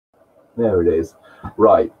There it is.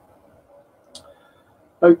 Right.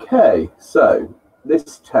 Okay, so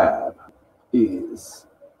this tab is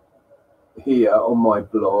here on my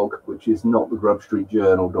blog, which is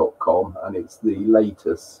notthegrubstreetjournal.com, and it's the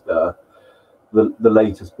latest the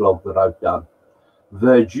latest blog that I've done.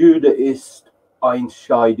 Wer Jude ist,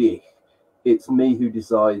 Entscheide. It's me who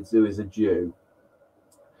decides who is a Jew.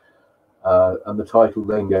 And the title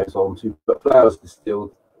then goes on to, but flowers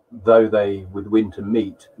distilled, though they with winter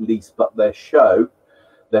meet, least but their show,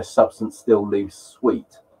 their substance still leaves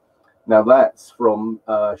sweet. Now that's from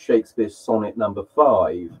Shakespeare's sonnet number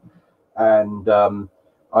 5, and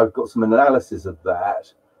I've got some analysis of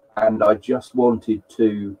that, and I just wanted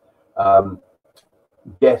to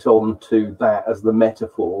get on to that as the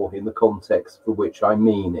metaphor in the context for which I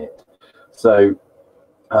mean it. So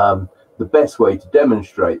the best way to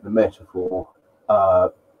demonstrate the metaphor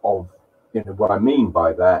of what I mean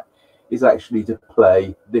by that is actually to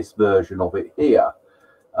play this version of it here.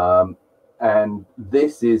 And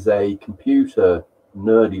this is a computer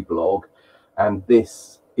nerdy blog, and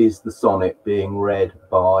this is the sonnet being read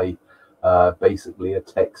by basically a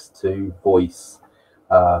text to voice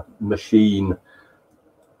machine.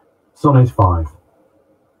 Sonnet 5.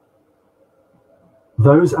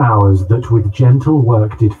 Those hours that with gentle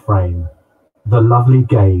work did frame the lovely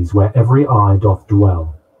gaze where every eye doth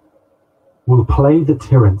dwell, will play the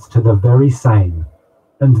tyrants to the very same,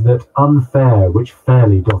 and that unfair which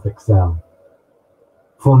fairly doth excel.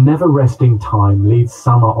 For never resting time leads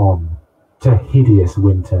summer on to hideous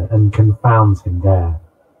winter, and confounds him there.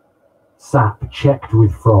 Sap checked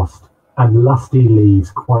with frost, and lusty leaves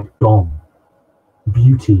quite gone,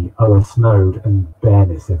 beauty o'ersnowed, and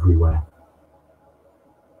bareness everywhere.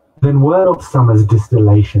 Then were not summer's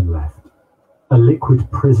distillation left, a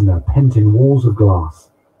liquid prisoner pent in walls of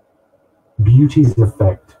glass. Beauty's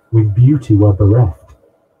effect with beauty were bereft,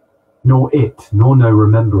 nor it nor no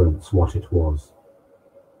remembrance what it was.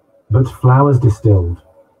 But flowers distilled,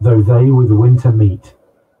 though they with winter meet,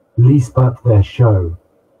 least but their show,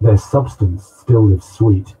 their substance still lives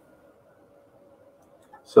sweet.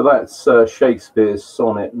 So that's Shakespeare's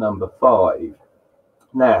sonnet number 5.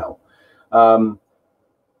 Now,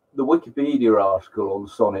 the Wikipedia article on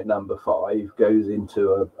sonnet number 5 goes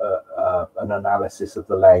into an analysis of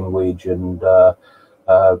the language and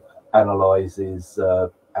analyzes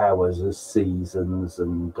hours as seasons,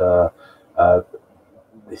 and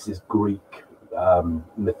this is Greek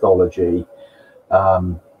mythology,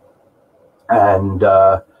 and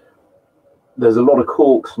there's a lot of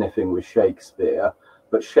cork sniffing with Shakespeare,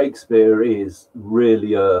 but Shakespeare is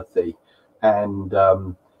really earthy, and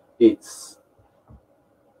it's,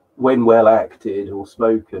 when well acted or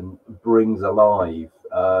spoken, brings alive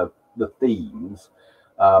the themes,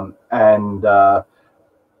 and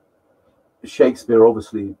Shakespeare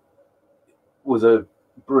obviously was a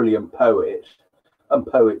brilliant poet, and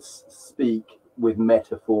poets speak with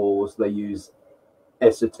metaphors, they use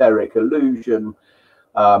esoteric allusion,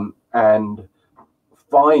 and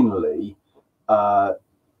finally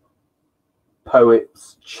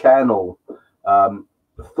poets channel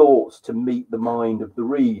thoughts to meet the mind of the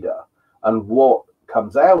reader, and what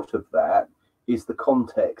comes out of that is the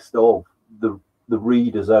context of the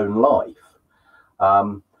reader's own life.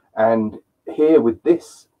 And here with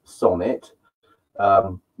this sonnet,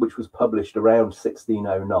 which was published around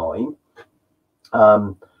 1609,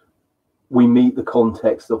 we meet the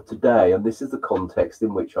context of today, and this is the context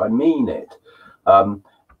in which I mean it.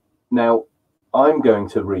 Now, I'm going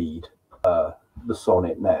to read the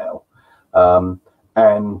sonnet now,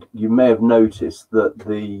 and you may have noticed that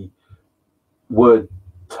the word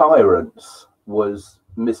tyrants was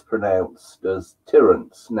mispronounced as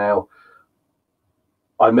tyrants. Now,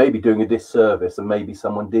 I may be doing a disservice, and maybe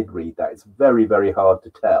someone did read that. It's very, very hard to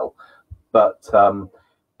tell. But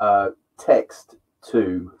text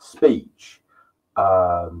to speech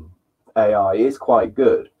AI is quite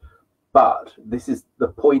good. But this is the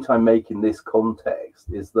point I make in this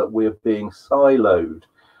context, is that we're being siloed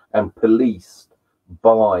and policed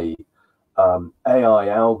by AI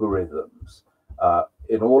algorithms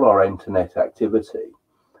in all our internet activity,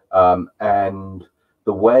 and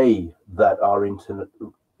the way that our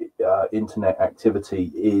internet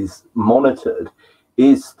activity is monitored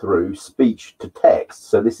is through speech to text.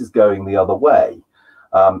 So this is going the other way,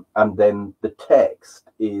 and then the text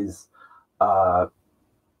is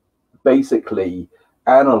basically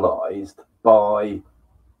analyzed by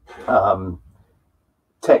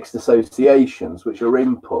text associations, which are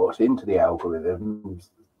input into the algorithms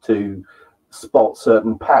to spot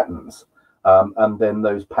certain patterns, and then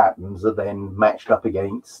those patterns are then matched up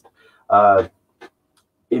against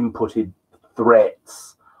inputted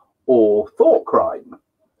threats or thought crime,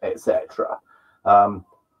 etc.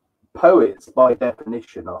 Poets, by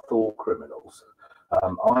definition, are thought criminals.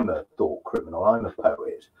 I'm a thought criminal. I'm a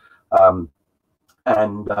poet,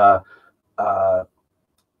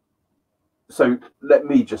 so let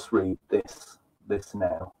me just read this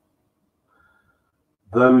now.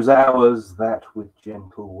 Those hours that with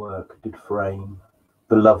gentle work did frame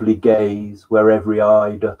the lovely gaze where every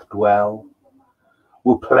eye doth dwell,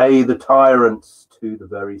 will play the tyrants to the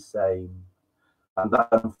very same, and that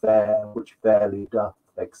unfair which fairly doth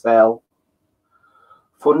excel.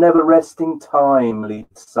 For never resting time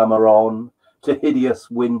leads summer on to hideous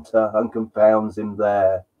winter and confounds him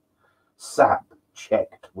there. Sap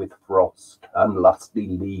checked with frost and lusty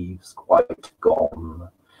leaves quite gone,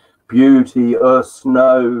 beauty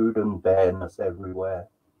snowed and bareness everywhere.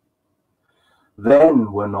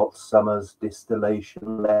 Then were not summer's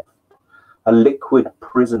distillation left, a liquid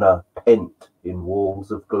prisoner pent in walls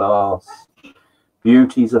of glass.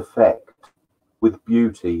 Beauty's effect with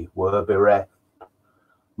beauty were bereft,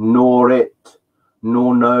 nor it,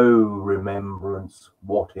 nor no remembrance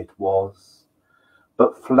what it was,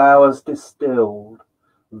 but flowers distilled,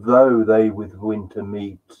 though they with winter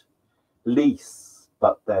meet, lease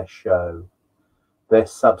but their show, their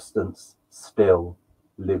substance still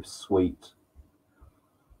lives sweet.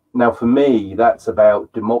 Now for me, that's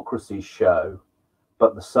about democracy's show,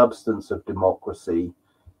 but the substance of democracy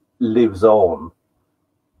lives on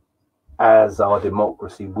as our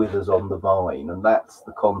democracy withers on the vine, and that's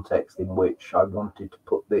the context in which I wanted to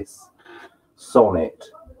put this sonnet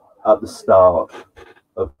at the start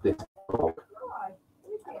of this book.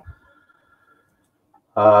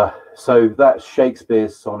 So that's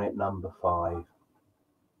Shakespeare's sonnet number 5,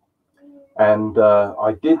 and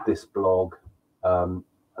I did this blog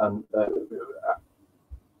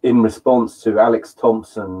in response to Alex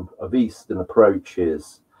Thompson of Eastern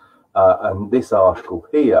Approaches, and this article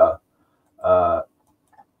here,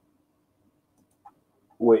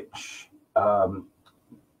 which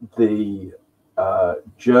the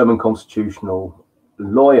German constitutional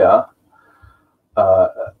lawyer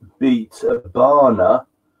beat Barner,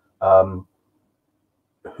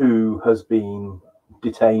 who has been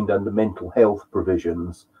detained under mental health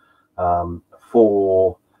provisions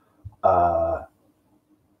for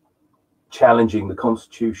challenging the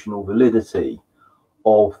constitutional validity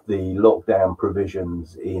of the lockdown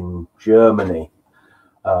provisions in Germany,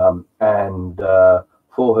 and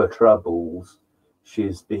for her troubles,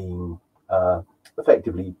 she's been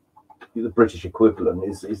effectively, the British equivalent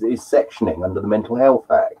is sectioning under the Mental Health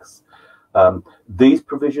Acts. These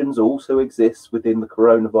provisions also exist within the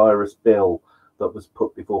coronavirus bill that was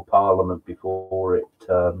put before Parliament before it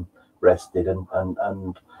rested,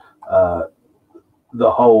 and the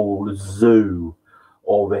whole zoo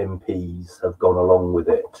of MPs have gone along with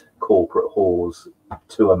it, corporate whores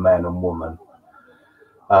to a man and woman.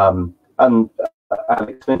 And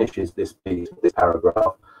Alex finishes this piece, this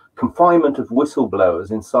paragraph. Confinement of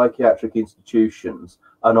whistleblowers in psychiatric institutions,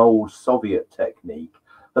 an old Soviet technique,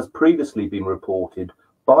 has previously been reported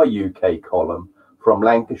by UK column from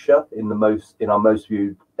Lancashire in our most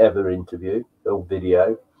viewed ever interview or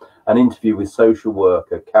video, an interview with social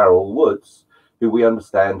worker Carol Woods, who we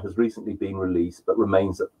understand has recently been released but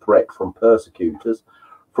remains a threat from persecutors,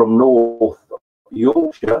 from North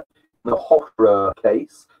Yorkshire, the Hofstra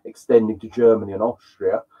case extending to Germany and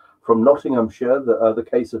Austria, from Nottinghamshire, the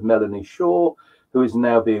case of Melanie Shaw, who is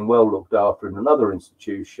now being well looked after in another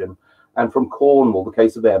institution, and from Cornwall, the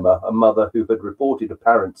case of Emma, a mother who had reported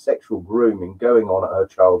apparent sexual grooming going on at her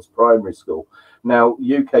child's primary school. Now,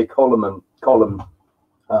 UK column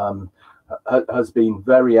has been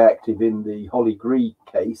very active in the Holly Gree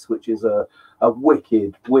case, which is a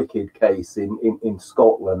wicked case in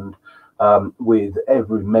Scotland, with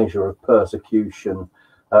every measure of persecution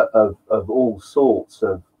of all sorts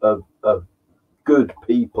of good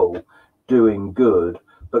people doing good,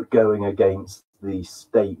 but going against the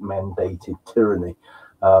state mandated tyranny.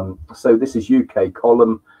 So this is UK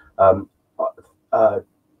column,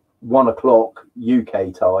 1 o'clock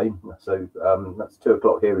UK time, so that's 2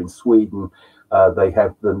 o'clock here in Sweden. They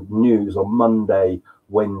have the news on Monday,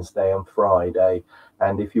 Wednesday and Friday,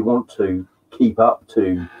 and if you want to keep up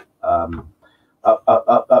to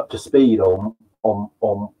speed on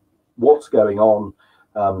what's going on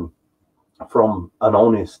from an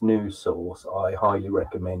honest news source, I highly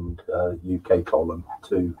recommend UK column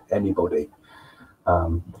to anybody.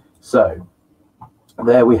 So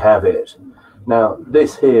there we have it. Now,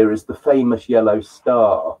 this here is the famous yellow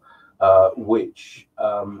star, which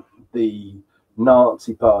the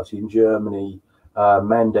Nazi Party in Germany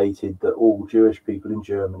mandated that all Jewish people in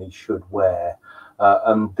Germany should wear.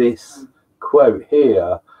 And this quote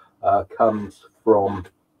here comes from,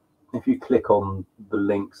 if you click on the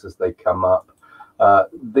links as they come up,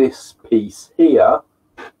 this piece here,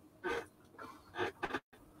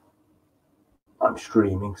 I'm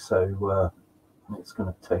streaming, so it's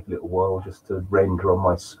going to take a little while just to render on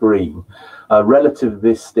my screen.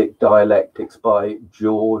 Relativistic Dialectics by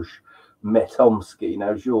George Metomsky.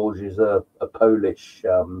 Now, George is a Polish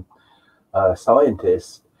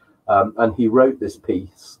scientist, and he wrote this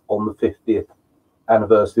piece on the 50th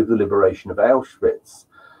anniversary of the liberation of Auschwitz.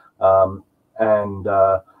 And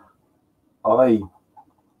I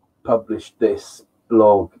published this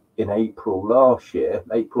blog in April last year,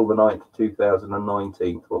 April the 9th,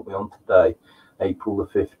 2019, what we're on today, April the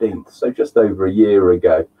 15th, so just over a year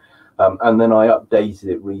ago. And then I updated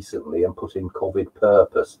it recently and put in COVID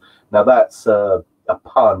purpose. Now that's a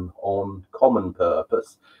pun on common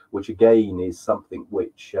purpose, which again is something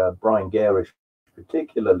which Brian Garish,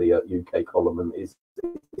 particularly at UK Column, is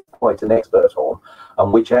quite an expert on,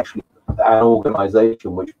 and which actually an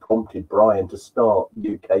organisation which prompted Brian to start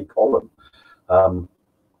UK Column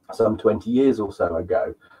some 20 years or so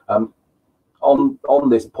ago. On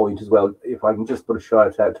this point as well, if I can just put a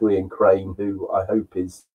shout out to Ian Crane, who I hope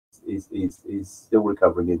is still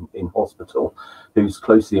recovering in hospital, who's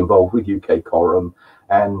closely involved with UK Column,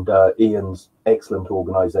 and Ian's excellent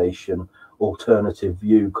organisation, Alternative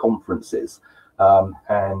View Conferences.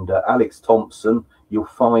 And Alex Thompson, you'll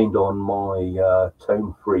find on my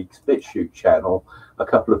Tone Freaks BitChute channel a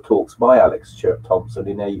couple of talks by Alex Thompson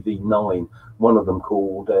in AV9, one of them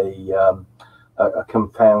called a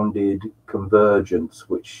confounded convergence,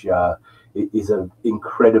 which is an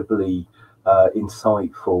incredibly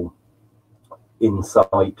insightful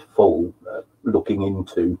looking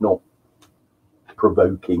into, not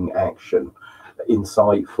provoking action,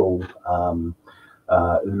 insightful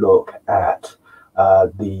look at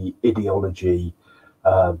the ideology,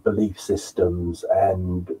 belief systems,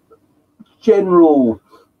 and general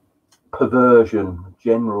perversion,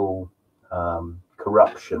 general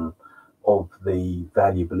corruption of the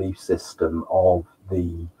value belief system of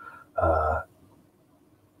the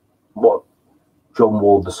what John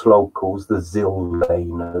Ward the Slog calls the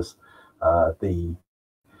Zillaners, the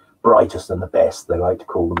brightest and the best, they like to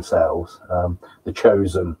call themselves, the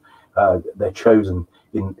chosen. They're chosen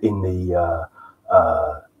in the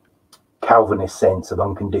Calvinist sense of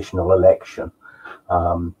unconditional election.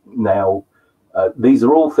 Now, these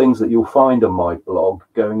are all things that you'll find on my blog,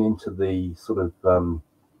 going into the sort of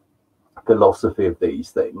philosophy of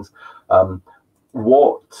these things.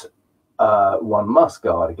 What one must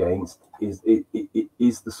guard against is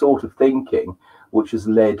the sort of thinking which has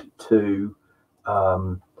led to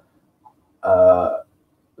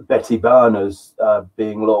Betty Barner's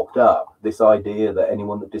being locked up. This idea that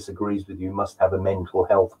anyone that disagrees with you must have a mental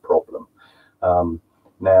health problem.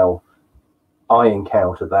 Now, I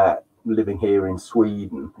encounter that living here in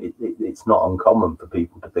Sweden. It's not uncommon for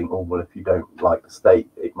people to think, oh, well, if you don't like the state,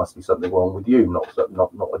 it must be something wrong with you, not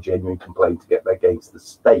a genuine complaint to get against the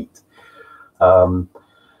state. And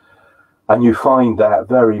you find that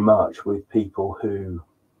very much with people who,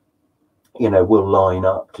 you know, will line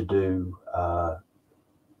up to do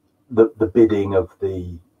the bidding of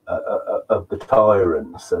the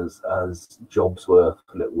tyrants, as Jobsworth,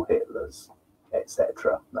 Little Hitlers,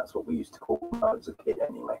 etc. That's what we used to call them as a kid,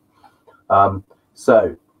 anyway.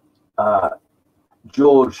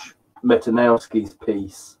 George Metanowski's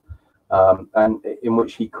piece, and in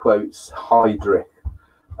which he quotes Heydrich,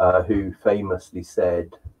 who famously said,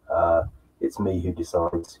 "It's me who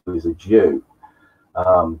decides who is a Jew."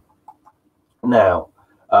 Now,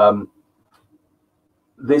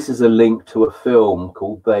 this is a link to a film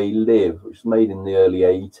called They Live, which was made in the early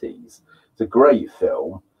 80s. It's a great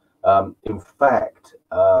film. In fact,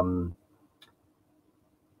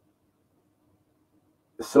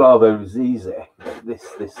 Slavoj Zizek,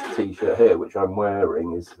 this t-shirt here, which I'm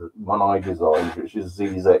wearing, is one I designed, which is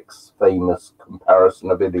Zizek's famous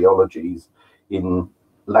comparison of ideologies in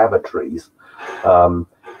lavatories.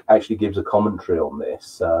 Actually gives a commentary on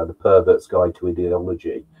this, The Pervert's Guide to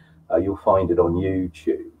Ideology. You'll find it on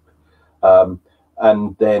YouTube.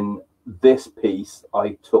 And then this piece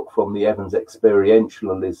I took from the Evans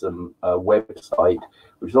Experientialism website,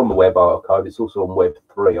 which is on the Web Archive. It's also on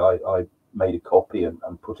Web3. I made a copy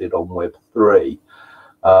and put it on Web3.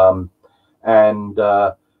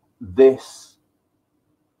 This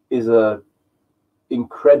is a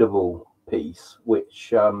incredible piece,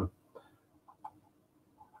 which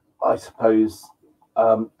I suppose,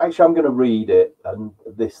 actually I'm going to read it, and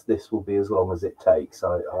this will be as long as it takes.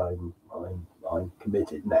 I'm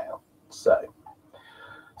committed now.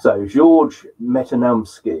 So, George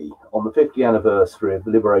Metanamsky, on the 50th anniversary of the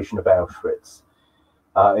liberation of Auschwitz,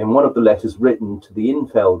 in one of the letters written to the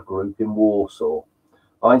Infeld group in Warsaw,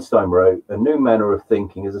 Einstein wrote, "A new manner of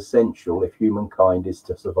thinking is essential if humankind is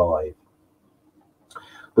to survive."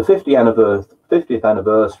 The 50th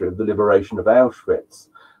anniversary of the liberation of Auschwitz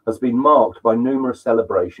has been marked by numerous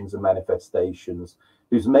celebrations and manifestations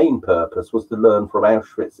whose main purpose was to learn from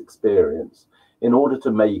Auschwitz experience in order to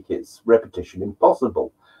make its repetition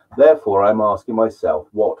impossible. Therefore, I'm asking myself,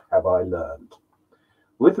 what have I learned?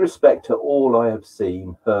 With respect to all I have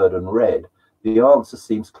seen, heard, and read, the answer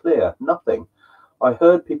seems clear: nothing. I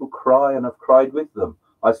heard people cry and I've cried with them.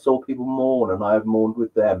 I saw people mourn and I have mourned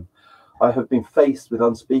with them. I have been faced with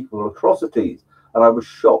unspeakable atrocities and I was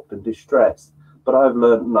shocked and distressed, but I have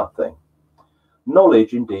learned nothing.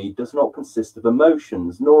 Knowledge, indeed, does not consist of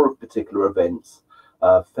emotions, nor of particular events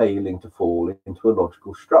failing to fall into a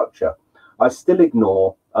logical structure. I still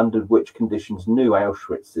ignore under which conditions new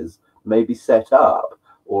Auschwitzes may be set up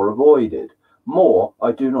or avoided. More,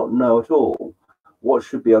 I do not know at all what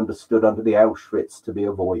should be understood under the Auschwitz to be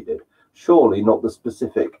avoided. Surely not the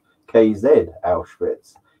specific KZ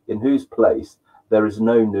Auschwitz, in whose place there is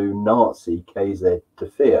no new Nazi KZ to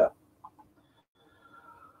fear.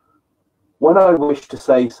 When I wish to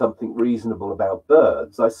say something reasonable about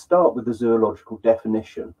birds, I start with the zoological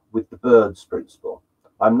definition, with the birds principle.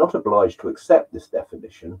 I'm not obliged to accept this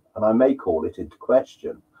definition, and I may call it into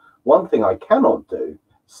question. One thing I cannot do,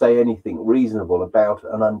 say anything reasonable about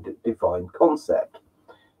an undefined concept.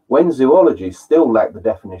 When zoology still lacked the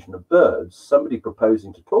definition of birds, somebody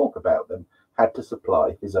proposing to talk about them had to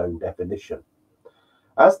supply his own definition.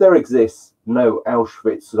 As there exists no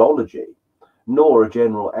Auschwitzology, nor a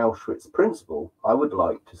general Auschwitz principle, I would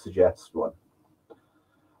like to suggest one.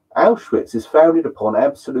 Auschwitz is founded upon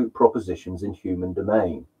absolute propositions in human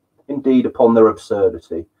domain, indeed upon their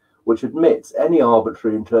absurdity, which admits any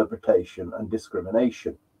arbitrary interpretation and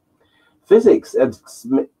discrimination. Physics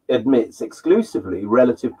admits exclusively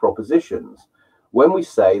relative propositions. When we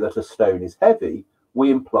say that a stone is heavy,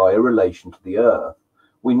 we imply a relation to the Earth.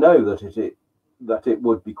 We know that it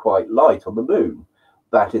would be quite light on the moon,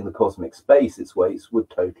 that in the cosmic space its weight would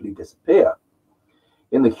totally disappear.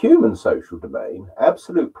 In the human social domain,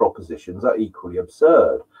 absolute propositions are equally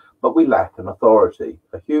absurd, but we lack an authority,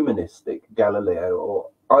 a humanistic Galileo or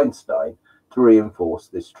Einstein, to reinforce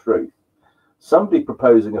this truth. Somebody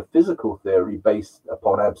proposing a physical theory based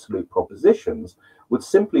upon absolute propositions would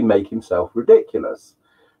simply make himself ridiculous.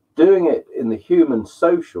 Doing it in the human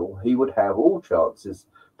social, he would have all chances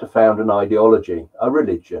to found an ideology, a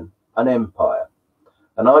religion, an empire.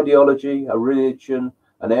 An ideology, a religion,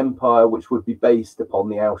 an empire which would be based upon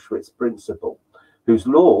the Auschwitz principle, whose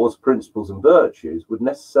laws, principles, and virtues would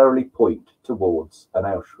necessarily point towards an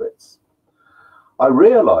Auschwitz. I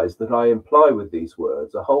realize that I imply with these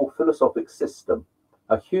words a whole philosophic system,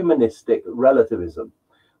 a humanistic relativism,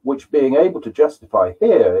 which, being able to justify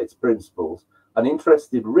here its principles, an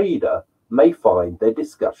interested reader may find their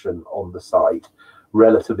discussion on the site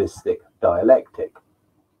relativistic dialectic.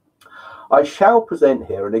 I shall present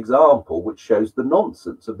here an example which shows the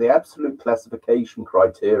nonsense of the absolute classification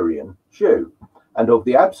criterion Jew, and of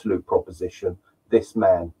the absolute proposition, this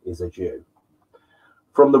man is a Jew.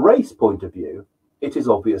 From the race point of view, it is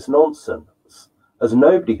obvious nonsense, as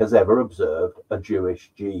nobody has ever observed a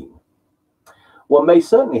Jewish gene. One may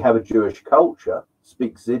certainly have a Jewish culture,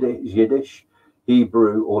 speak Yiddish,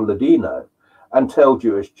 Hebrew, or Ladino, and tell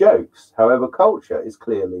Jewish jokes. However, culture is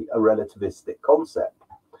clearly a relativistic concept.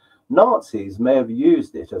 Nazis may have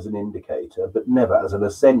used it as an indicator, but never as an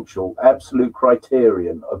essential, absolute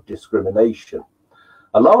criterion of discrimination.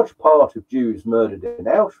 A large part of Jews murdered in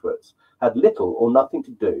Auschwitz had little or nothing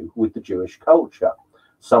to do with the Jewish culture.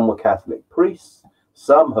 Some were Catholic priests,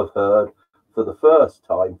 some have heard for the first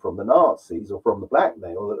time from the Nazis or from the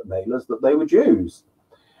blackmailers that they were Jews.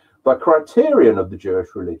 The criterion of the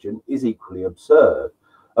Jewish religion is equally absurd.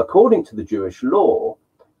 According to the Jewish law,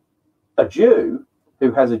 a Jew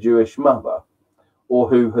who has a Jewish mother or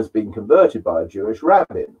who has been converted by a Jewish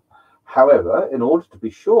rabbin. However, in order to be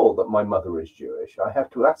sure that my mother is Jewish, I have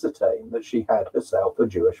to ascertain that she had herself a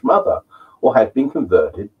Jewish mother or had been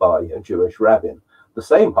converted by a Jewish rabbin. The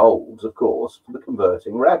same holds, of course, for the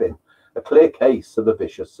converting rabbin, a clear case of a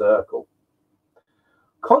vicious circle.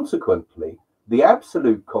 Consequently, the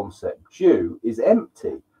absolute concept Jew is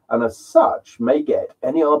empty and as such may get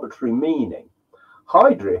any arbitrary meaning.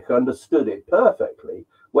 Heydrich understood it perfectly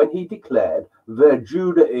when he declared, "Wer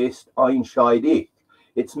Jude ist, Entscheide."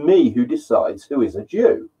 It's me who decides who is a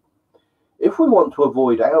Jew. If we want to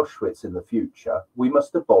avoid Auschwitz in the future, we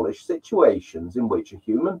must abolish situations in which a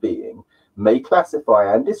human being may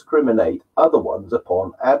classify and discriminate other ones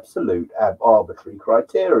upon absolute arbitrary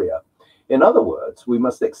criteria. In other words, we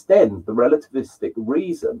must extend the relativistic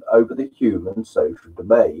reason over the human social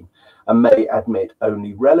domain and may admit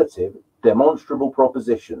only relative, demonstrable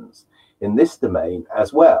propositions in this domain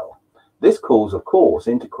as well. This calls, of course,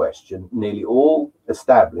 into question nearly all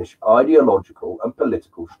established ideological and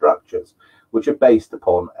political structures, which are based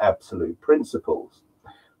upon absolute principles.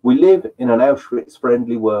 We live in an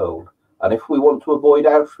Auschwitz-friendly world, and if we want to avoid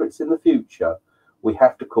Auschwitz in the future, we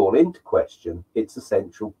have to call into question its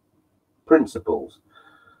essential principles.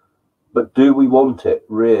 But do we want it,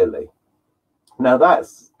 really? Now,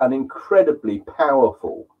 that's an incredibly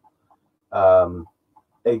powerful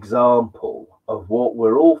example of what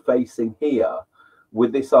we're all facing here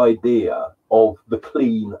with this idea of the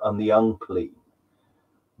clean and the unclean,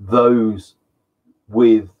 those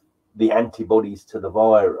with the antibodies to the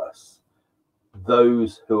virus,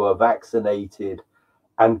 those who are vaccinated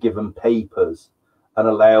and given papers and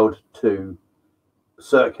allowed to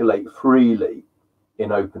circulate freely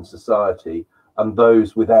in open society, and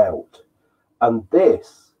those without. And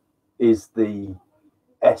this is the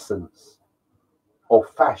essence of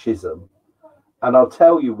fascism. And I'll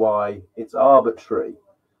tell you why it's arbitrary.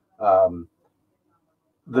 The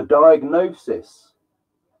diagnosis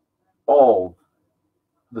of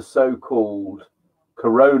the so-called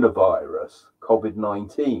coronavirus,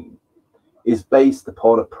 COVID-19, is based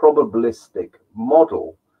upon a probabilistic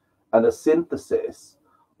model and a synthesis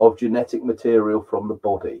of genetic material from the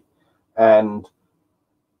body, and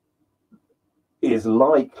is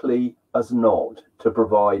likely as not to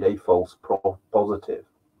provide a false positive.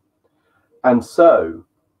 And so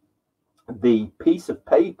the piece of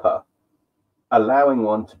paper allowing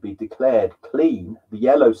one to be declared clean, the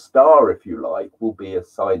yellow star, if you like, will be a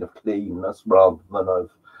sign of cleanness rather than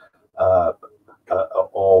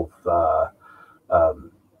of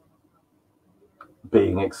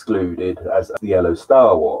being excluded, as the yellow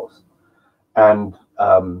star was. And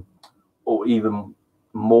or even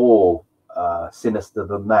more sinister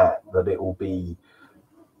than that, that it will be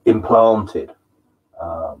implanted.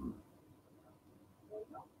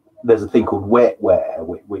 There's a thing called wetware,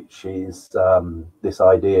 which is this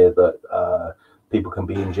idea that people can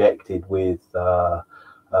be injected with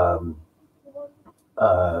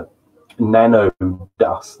nano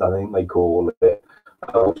dust, I think they call it,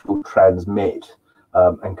 which will transmit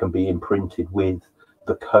and can be imprinted with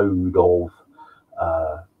the code of,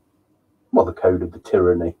 the code of the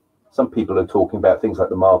tyranny. Some people are talking about things like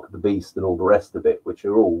the mark of the beast and all the rest of it, which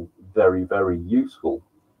are all very, very useful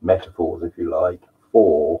metaphors, if you like,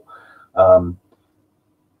 for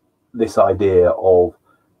this idea of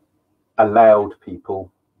allowed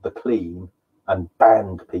people the clean and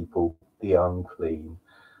banned people the unclean.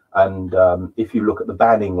 And if you look at the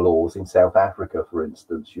banning laws in South Africa, for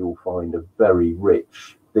instance, you'll find a very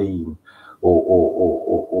rich theme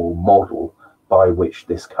or model by which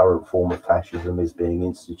this current form of fascism is being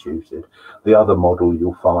instituted. The other model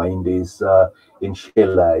you'll find is in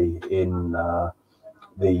Chile in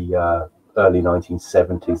the early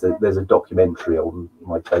 1970s. There's a documentary on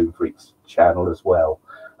my Tone Freaks channel as well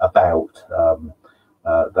about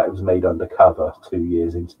that was made undercover 2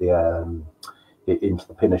 years into the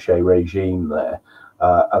Pinochet regime there,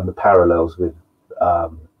 and the parallels with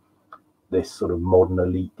this sort of modern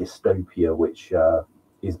elite dystopia, which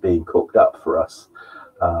is being cooked up for us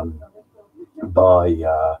by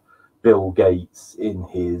Bill Gates in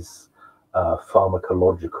his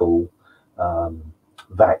pharmacological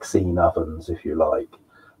vaccine ovens, if you like.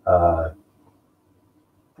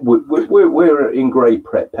 We're in great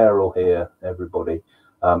peril here, everybody,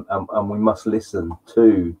 and we must listen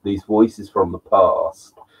to these voices from the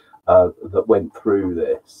past that went through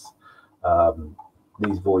this.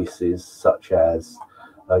 These voices such as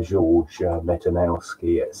George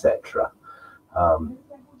Metanowski, etc.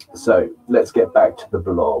 So let's get back to the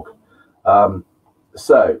blog.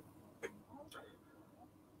 So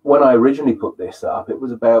when I originally put this up, it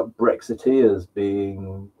was about Brexiteers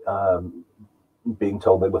being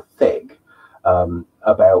told they were thick,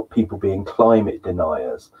 about people being climate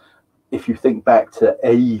deniers. If you think back to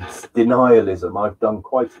AIDS denialism, I've done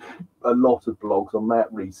quite a lot of blogs on that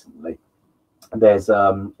recently. There's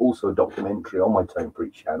also a documentary on my Tone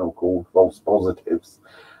Freak channel called False Positives,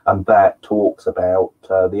 and that talks about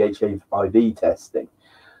the HIV testing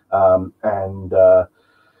and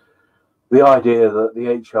the idea that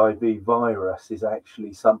the HIV virus is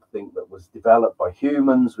actually something that was developed by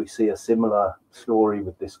humans. We see a similar story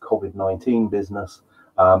with this COVID-19 business,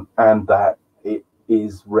 and that it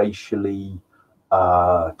is racially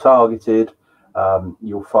targeted,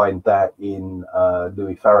 You'll find that in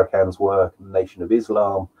Louis Farrakhan's work, Nation of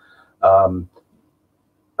Islam.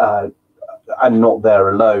 And not there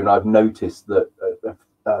alone. I've noticed that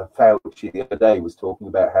Fauci the other day was talking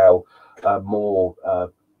about how more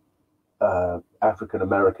African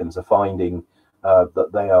Americans are finding that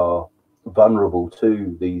they are vulnerable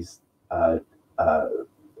to these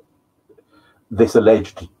this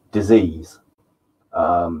alleged disease,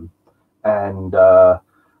 and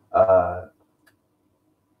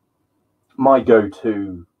my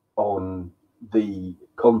go-to on the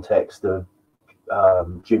context of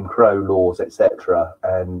Jim Crow laws, etc.,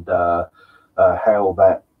 and how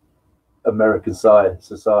that American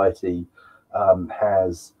society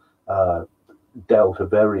has dealt a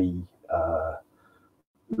very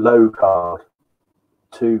low card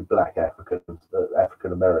to Black African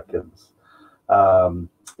Americans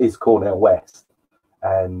is Cornel West,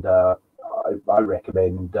 and I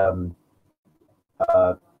recommend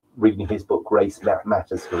reading his book Race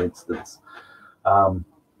Matters, for instance.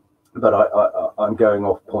 But I'm going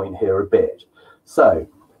off point here a bit. So,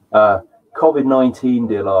 COVID-19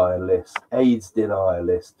 denialist, AIDS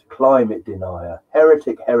denialist, climate denier,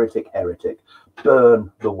 heretic, heretic, heretic,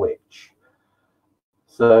 burn the witch.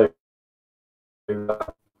 So, in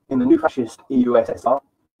the new fascist EU-SSR,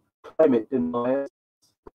 climate deniers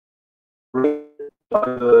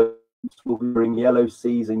will bring yellow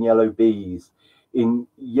C's and yellow B's in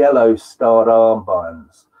yellow starred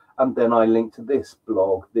armbands. And then I link to this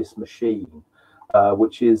blog, This Machine,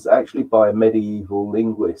 which is actually by a medieval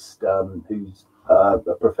linguist who's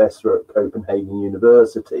a professor at Copenhagen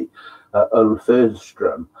University, Ulf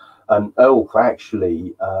Ödström. And Ulf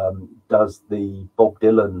actually does the Bob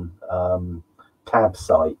Dylan tab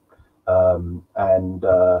site and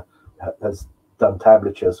has done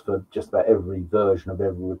tablatures for just about every version of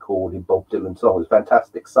every recorded Bob Dylan song. It's a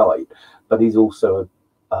fantastic site, but he's also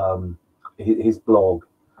his blog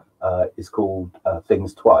is called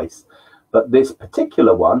Things Twice. But this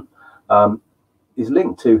particular one is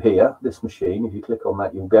linked to here, This Machine. If you click on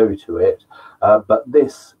that, you'll go to it. But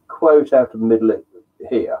this quote out of the middle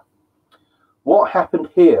here: what happened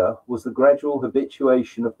here was the gradual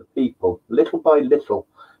habituation of the people, little by little,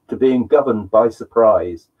 to being governed by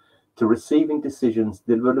surprise, to receiving decisions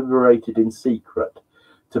deliberated in secret,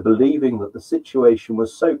 to believing that the situation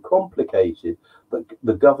was so complicated that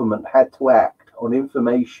the government had to act on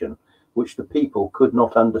information which the people could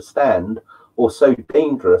not understand, or so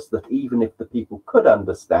dangerous that even if the people could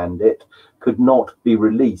understand it, could not be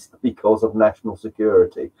released because of national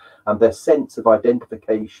security. And their sense of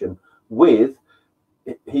identification with,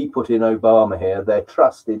 he put in Obama here, their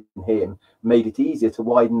trust in him made it easier to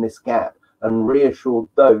widen this gap and reassured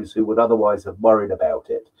those who would otherwise have worried about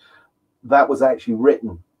it. That was actually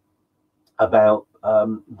written about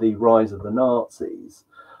the rise of the Nazis.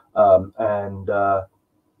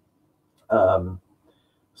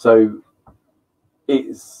 So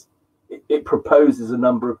it proposes a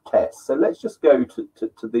number of tests. So let's just go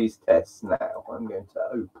to these tests now. I'm going to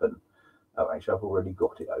open. Oh, actually, I've already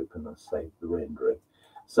got it open and saved the rendering.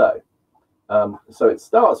 So, so it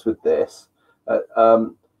starts with this.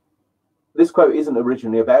 This quote isn't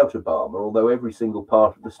originally about Obama, although every single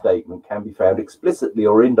part of the statement can be found explicitly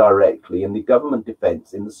or indirectly in the government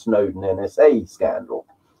defense in the Snowden NSA scandal.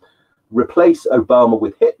 Replace Obama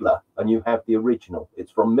with Hitler and you have the original.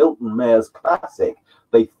 It's from Milton Mayer's classic,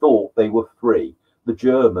 They Thought They Were Free, The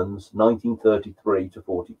Germans, 1933 to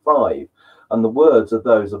 45. And the words are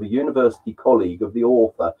those of a university colleague of the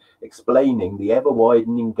author explaining the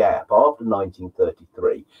ever-widening gap after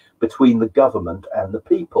 1933 between the government and the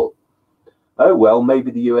people. Oh, well,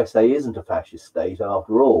 maybe the USA isn't a fascist state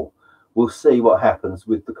after all. We'll see what happens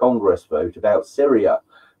with the Congress vote about Syria.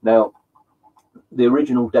 Now, the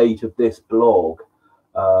original date of this blog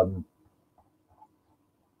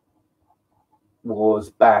was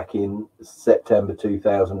back in September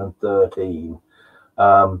 2013.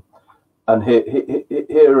 And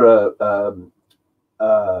here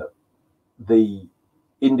are the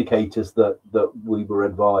indicators that we were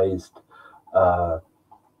advised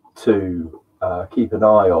to keep an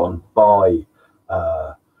eye on by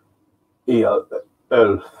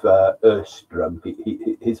Ulf Ödström.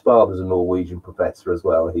 His father's a Norwegian professor as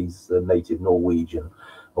well. He's a native Norwegian,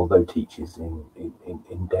 although teaches in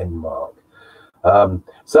Denmark.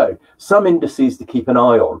 So some indices to keep an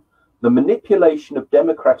eye on. The manipulation of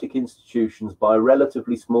democratic institutions by a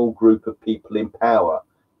relatively small group of people in power.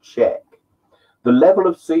 Check. The level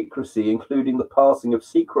of secrecy, including the passing of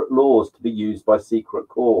secret laws to be used by secret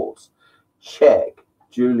courts. Check.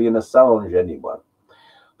 Julian Assange, anyone?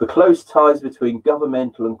 The close ties between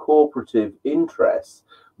governmental and corporative interests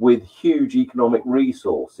with huge economic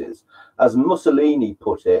resources. As Mussolini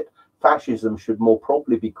put it, fascism should more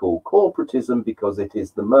properly be called corporatism because it is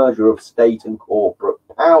the merger of state and corporate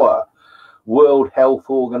power. World Health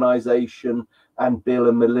Organization and Bill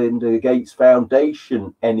and Melinda Gates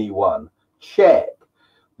Foundation, anyone? Check.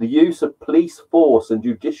 The use of police force and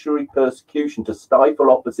judiciary persecution to stifle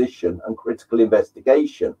opposition and critical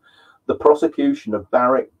investigation. The prosecution of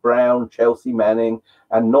Barrack Brown, Chelsea Manning,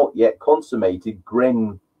 and not yet consummated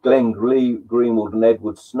Glenn Greenwald and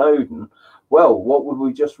Edward Snowden. Well, what were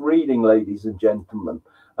we just reading, ladies and gentlemen?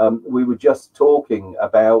 We were just talking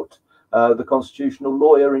about the constitutional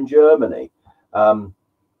lawyer in Germany. The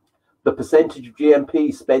percentage of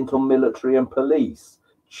GNP spent on military and police.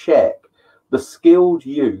 Check. The skilled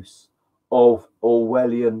use of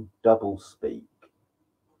Orwellian doublespeak.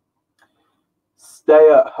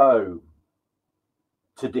 Stay at home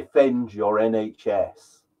to defend your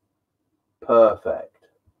NHS. Perfect.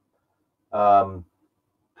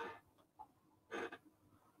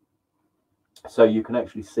 So you can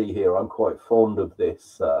actually see here, I'm quite fond of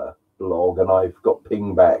this blog, and I've got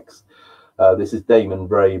pingbacks. This is Damon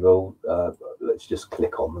Vrabel. Let's just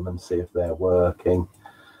click on them and see if they're working.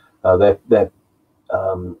 So they're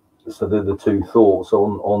the two thoughts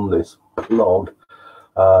on this blog.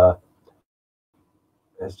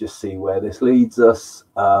 Let's just see where this leads us.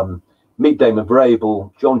 Meet Damon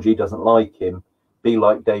Vrabel. John G doesn't like him. Be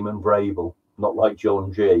like Damon Vrabel, not like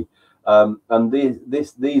John G. And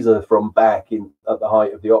these are from back at the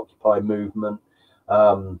height of the Occupy movement.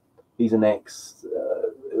 He's an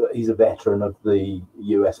he's a veteran of the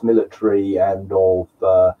US military and of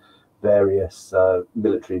various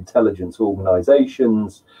military intelligence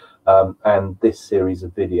organizations. And this series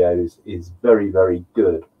of videos is very, very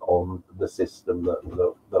good on the system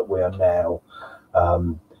that we are now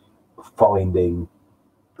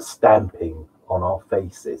stamping on our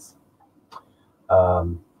faces.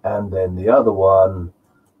 And then the other one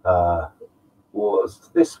was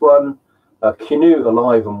this one, Canute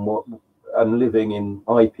alive and living in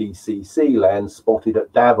IPCC land spotted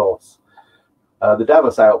at Davos. The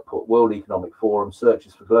Davos Output, World Economic Forum,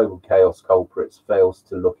 searches for global chaos culprits, fails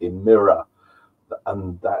to look in mirror.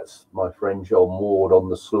 And that's my friend John Ward on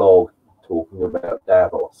the slog talking about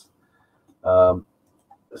Davos.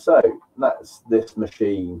 So that's this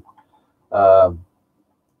machine.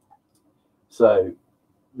 So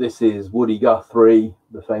this is Woody Guthrie,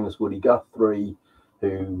 the famous Woody Guthrie,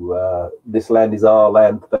 who This Land Is Our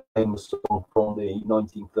Land, famous song from the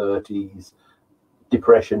 1930s,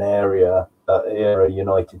 Depression era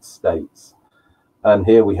United States. And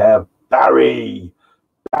here we have Barry,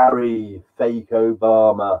 fake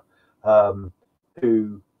Obama,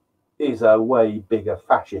 who is a way bigger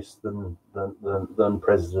fascist than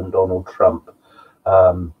President Donald Trump.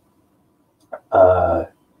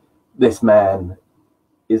 This man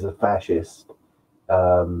is a fascist.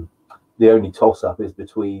 The only toss-up is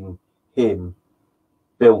between him,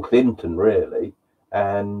 Bill Clinton, really,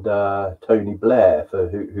 and Tony Blair, for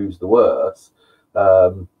who's the worst.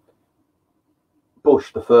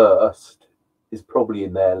 Bush the first is probably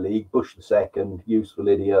in their league. Bush the second, useful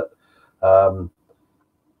idiot.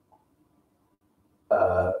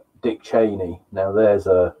 Dick Cheney. Now there's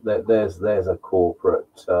a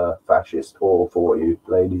corporate fascist whore for you,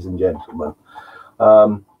 ladies and gentlemen.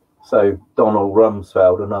 So Donald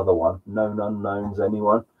Rumsfeld, another one. Known unknowns,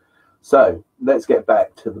 anyone? So let's get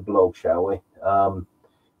back to the blog, shall we?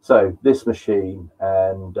 So this machine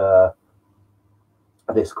and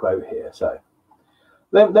this quote here. So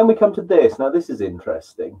then we come to this. Now this is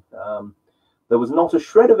interesting. There was not a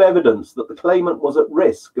shred of evidence that the claimant was at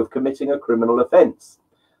risk of committing a criminal offence.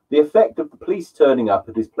 The effect of the police turning up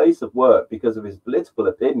at his place of work because of his political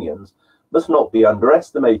opinions must not be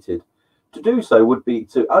underestimated. To do so would be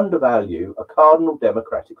to undervalue a cardinal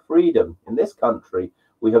democratic freedom. In this country,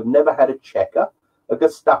 we have never had a Checker, a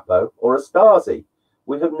Gestapo, or a Stasi.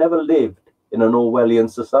 We have never lived in an Orwellian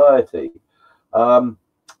society.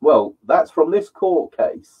 Well, that's from this court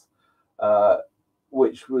case,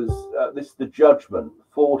 which was this is the judgment,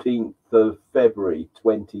 14th of February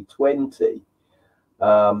 2020,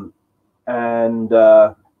 and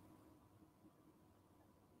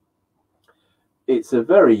it's a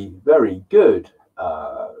very, very good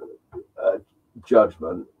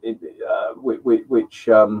judgment, which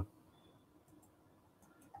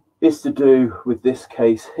is to do with this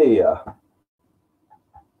case here.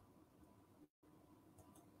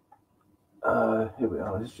 Here we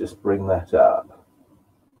are. Let's just bring that up.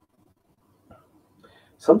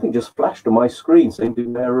 Something just flashed on my screen saying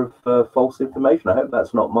beware of false information. I hope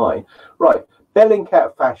that's not mine. Right.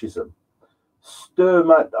 Bellingcat fascism.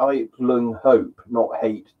 Stürmateitlung Hope, not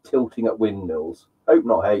hate, tilting at windmills. Hope,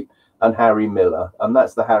 not hate, and Harry Miller. And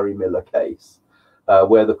that's the Harry Miller case,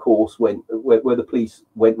 where the the police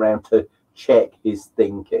went round to check his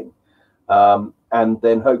thinking. And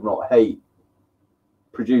then Hope, not hate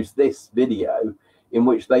produced this video in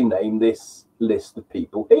which they name this list of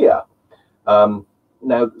people here.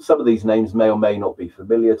 Now, some of these names may or may not be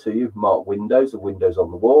familiar to you. Mark Windows of Windows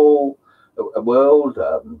on the Wall, World,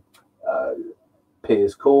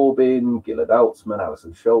 Piers Corbyn, Gillard Altsman,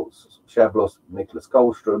 Alison Schultz, Shablos, Nicholas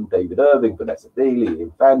Kolstrom, David Irving, Vanessa Beeley,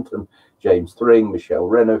 Ian Phantom, James Thring, Michelle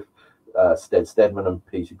Renouf, Sted Stedman, and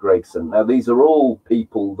Peter Gregson. Now, these are all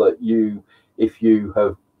people that you, if you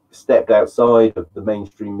have stepped outside of the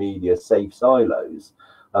mainstream media safe silos,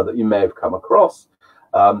 that you may have come across.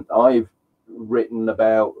 I've written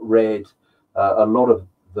about, read a lot of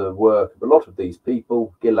the work of a lot of these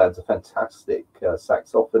people. Gillad's a fantastic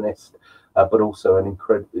saxophonist, but also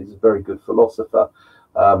he's a very good philosopher.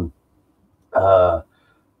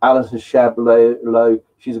 Alison Shablo,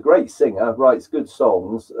 she's a great singer, writes good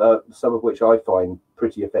songs, some of which I find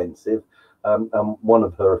pretty offensive. And one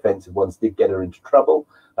of her offensive ones did get her into trouble.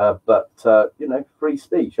 But you know, free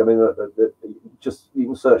speech. I mean, just you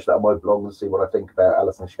can search that on my blog and see what I think about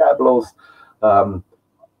Alison Shablos.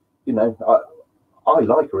 You know, I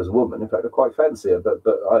like her as a woman. In fact, I quite fancy her. But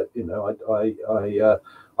I, you know,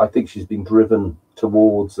 I think she's been driven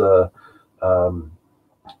towards kind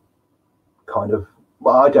of.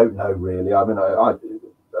 Well, I don't know really. I mean, I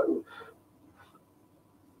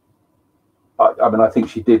mean, I think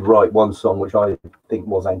she did write one song which I think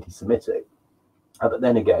was anti-Semitic. But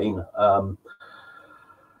then again,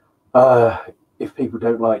 if people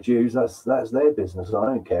don't like Jews, that's their business. I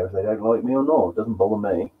don't care if they don't like me or not. It doesn't bother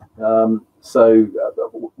me. So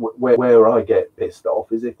where I get pissed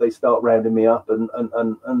off is if they start rounding me up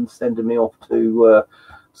and sending me off to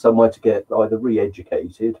somewhere to get either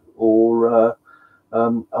re-educated or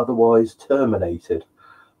otherwise terminated.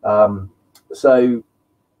 So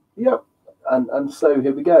yeah, and so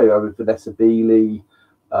here we go. With Vanessa Beeley,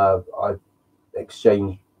 I've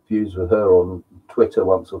exchanged views with her on Twitter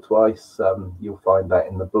once or twice. You'll find that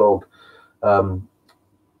in the blog.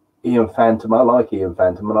 Ian Phantom, I like Ian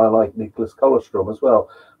Phantom, and I like Nicholas Kolstrom as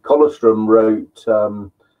well. Kolstrom wrote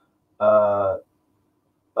a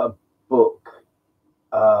book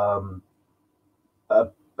about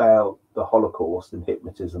the Holocaust and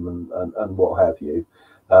hypnotism and what have you.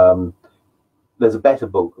 There's a better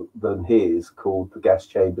book than his called The Gas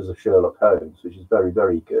Chambers of Sherlock Holmes, which is very,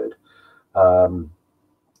 very good.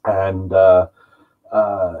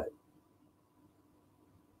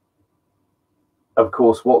 Of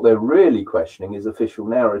course, what they're really questioning is official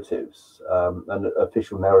narratives, and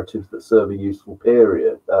official narratives that serve a useful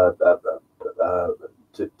period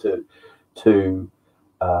to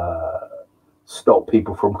stop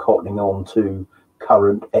people from cottoning on to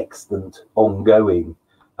current, extant, ongoing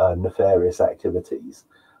nefarious activities.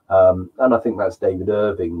 And I think that's David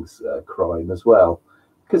Irving's crime as well,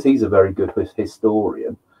 because he's a very good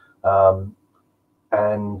historian. I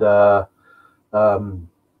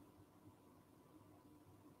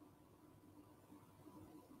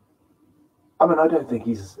mean, I don't think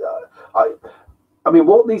he's. I mean,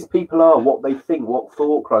 what these people are, what they think, what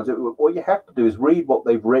thought crimes. What you have to do is read what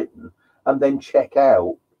they've written and then check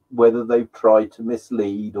out whether they've tried to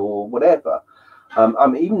mislead or whatever. I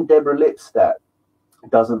mean, even Deborah Lipstadt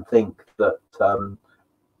doesn't think that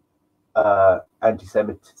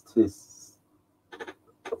anti-Semitism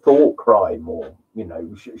thought crime, or you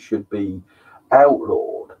know, should be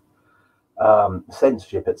outlawed,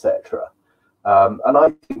 censorship, etc. And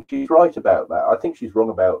I think she's right about that. I think she's wrong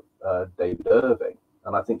about David Irving,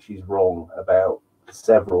 and I think she's wrong about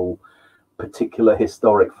several particular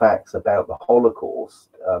historic facts about the Holocaust.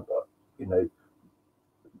 You know,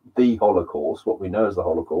 the Holocaust, what we know as the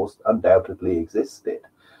Holocaust, undoubtedly existed.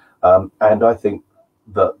 And I think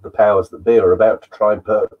that the powers that be are about to try and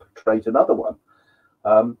perpetrate another one.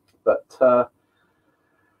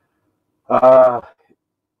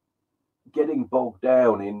 Getting bogged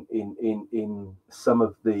down in some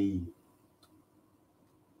of the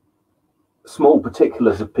small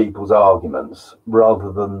particulars of people's arguments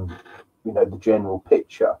rather than, you know, the general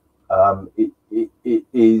picture, it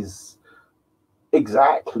is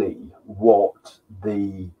exactly what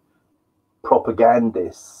the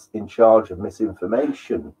propagandists in charge of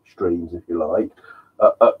misinformation streams, if you like,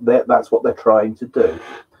 that's what they're trying to do.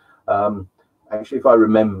 Actually, if I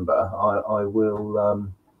remember, I will.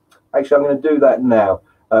 Actually, I'm going to do that now,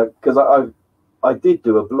 because I did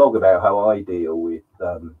do a blog about how I deal with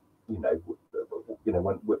when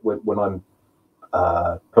I'm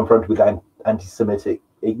confronted with anti-Semitic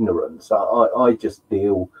ignorance. I just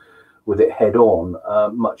deal with it head on,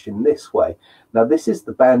 much in this way. Now, this is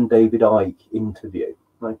the banned David Icke interview,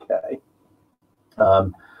 okay?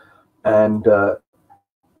 And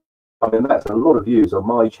I mean, that's a lot of views on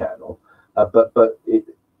my channel, but it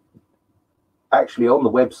actually on the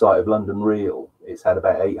website of London Real, it's had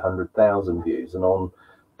about 800,000 views, and on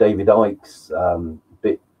David Icke's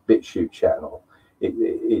BitChute channel,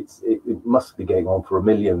 it must be getting on for 1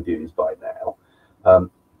 million views by now.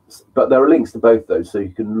 But there are links to both those, so you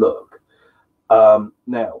can look.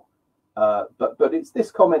 Now, but it's this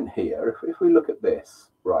comment here. If we look at this,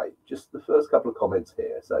 right, just the first couple of comments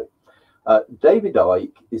here. So David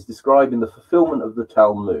Icke is describing the fulfillment of the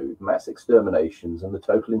Talmud, mass exterminations, and the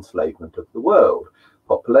total enslavement of the world.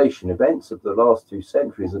 Population events of the last 2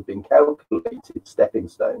 centuries have been calculated stepping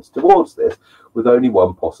stones towards this, with only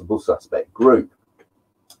one possible suspect group.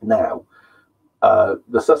 Now,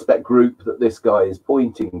 the suspect group that this guy is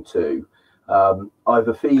pointing to, I have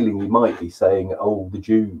a feeling he might be saying, oh, the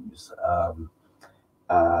Jews.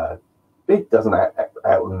 It doesn't out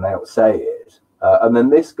and out say it. And then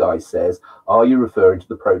this guy says, are you referring to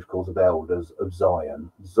the protocols of elders of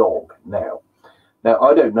Zion, Zog? Now,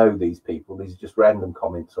 I don't know these people. These are just random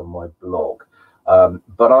comments on my blog.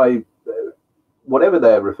 But whatever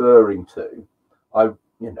they're referring to, I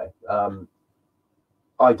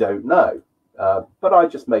don't know. But I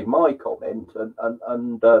just made my comment,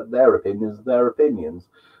 and their opinions are their opinions.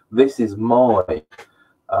 This is my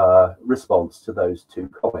response to those 2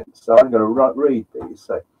 comments. So I'm going to read these.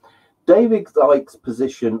 So, David Icke's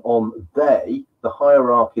position on the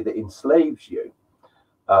hierarchy that enslaves you,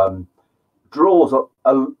 draws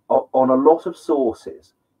on a lot of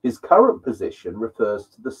sources. His current position refers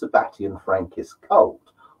to the Sabbatian Frankist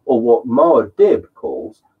cult, or what Muad'Dib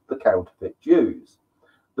calls the counterfeit Jews.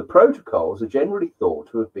 The protocols are generally thought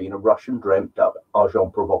to have been a Russian dreamt-up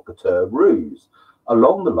agent provocateur ruse,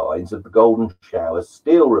 along the lines of the Golden Shower's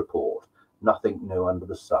Steele report, nothing new under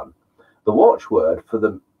the sun. The watchword for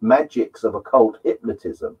the magics of occult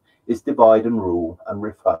hypnotism is divide and rule and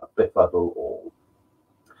befuddle all.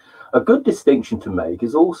 A good distinction to make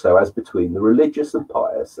is also as between the religious and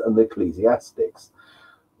pious and the ecclesiastics,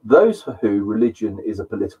 those for whom religion is a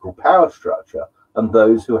political power structure, and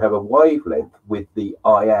those who have a wavelength with the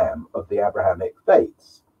I am of the Abrahamic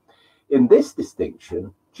faiths. In this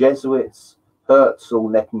distinction, Jesuits, Herzl,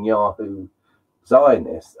 Netanyahu,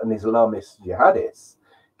 Zionists, and Islamist jihadists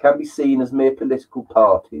can be seen as mere political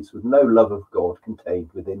parties with no love of God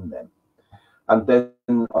contained within them. And then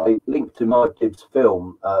I linked to Muad'Dib's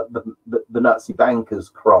film, the Nazi Bankers'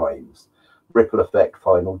 Crimes, Ripple Effect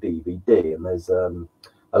Final DVD, and there's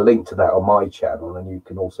a link to that on my channel, and you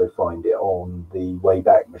can also find it on the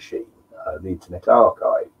Wayback Machine, the Internet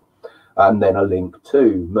Archive, and then a link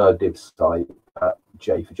to Muad'Dib's site,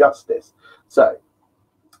 J for Justice. So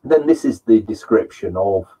then this is the description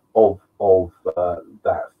of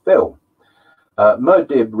that film.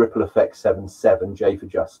 Muad'Dib, Ripple Effect 77, J for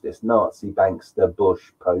Justice, Nazi, Bankster,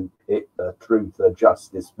 Bush, Pope, Hitler, Truther,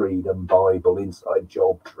 Justice, Freedom, Bible, Inside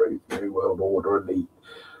Job, Truth, New World Order, Elite,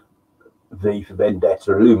 V for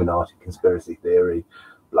Vendetta, Illuminati, Conspiracy Theory,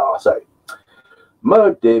 blah. So,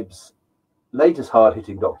 Muad'Dib's latest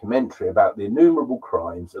hard-hitting documentary about the innumerable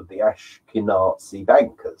crimes of the Ashkenazi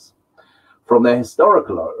bankers, from their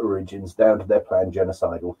historical origins down to their planned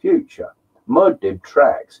genocidal future. Muad'Dib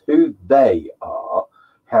tracks who they are,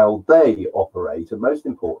 how they operate, and most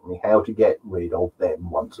importantly, how to get rid of them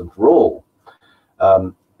once and for all.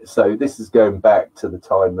 So this is going back to the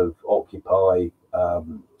time of Occupy,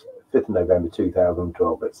 5th of November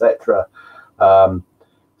 2012, etc. Now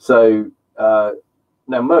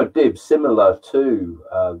Muad'Dib, similar to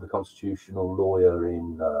the constitutional lawyer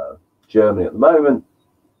in Germany at the moment,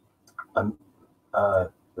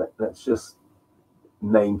 let's just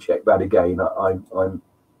name check that again. I'm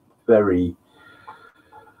very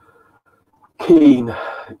keen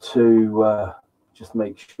to just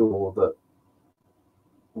make sure that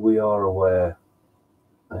we are aware.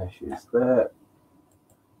 There she is there.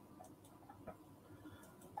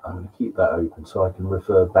 I'm going to keep that open so I can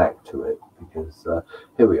refer back to it, because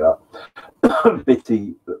here we are.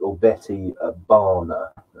 Betty Barner.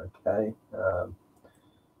 Okay.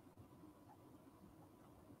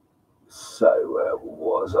 So where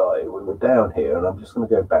was I? We were down here, and I'm just going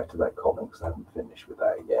to go back to that comment because I haven't finished with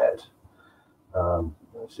that yet.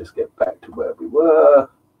 Let's just get back to where we were.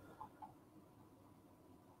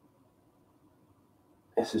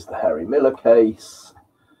 This is the Harry Miller case.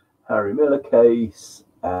 Harry Miller case,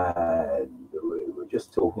 and we were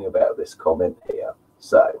just talking about this comment here.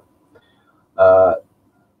 So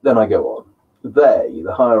then I go on. They,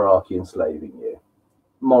 the hierarchy enslaving you.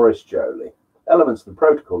 Maurice Joly. Elements of the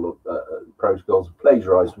protocols are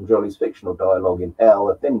plagiarized from Joly's fictional dialogue in Hell,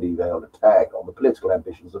 a thinly veiled attack on the political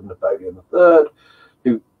ambitions of Napoleon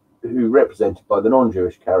III, who represented by the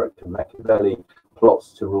non-Jewish character Machiavelli,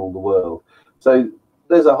 plots to rule the world. So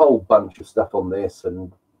there's a whole bunch of stuff on this,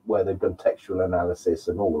 and where they've done textual analysis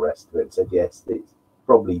and all the rest of it, said yes, it's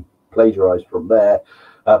probably plagiarized from there,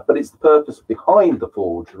 but it's the purpose behind the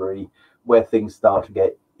forgery where things start to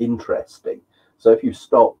get interesting. So if you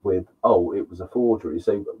stop with, oh, it was a forgery,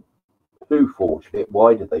 so who forged it,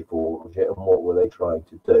 why did they forge it, and what were they trying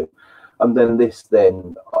to do? And then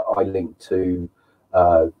I linked to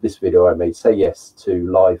this video I made, Say Yes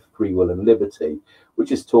to Life, Free Will and Liberty,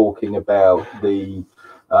 which is talking about the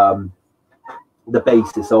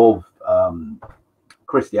basis of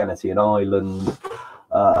Christianity in Ireland,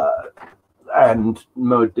 and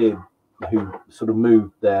Modib, who sort of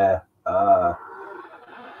moved there,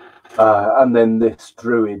 and then this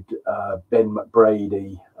druid, Ben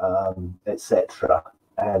McBrady, etc.,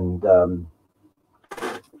 and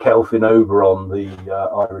Kelvin Oberon, the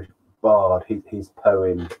Irish bard, his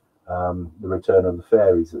poem, The Return of the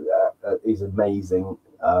Fairies, is amazing.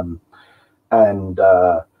 And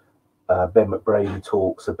Ben McBrady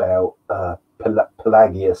talks about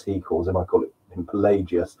Pelagius, he calls him, I call him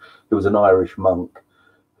Pelagius, who was an Irish monk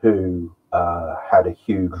who had a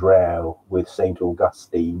huge row with St.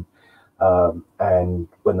 Augustine, and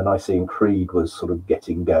when the Nicene Creed was sort of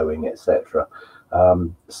getting going, etc.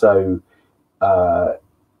 So the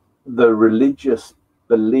religious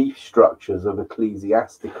belief structures of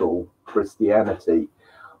ecclesiastical Christianity,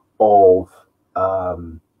 of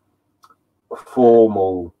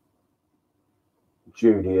formal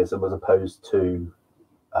Judaism as opposed to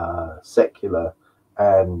secular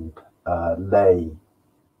and lay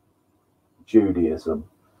Judaism,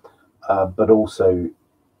 but also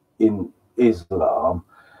in Islam,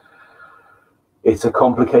 it's a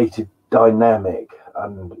complicated dynamic,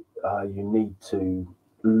 and you need to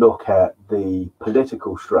look at the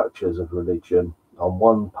political structures of religion on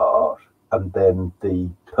one part, and then the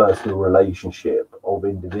personal relationship of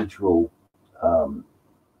individual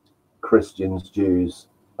Christians, Jews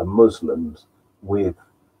and Muslims with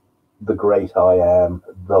the great I am,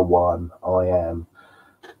 the one I am,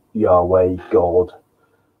 Yahweh, God,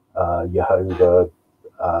 Jehovah,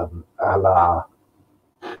 Allah,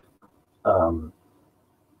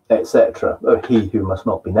 etc. He who must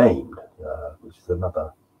not be named, which is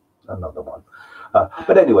another one.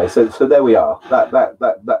 But anyway, so there we are. That's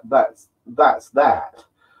that.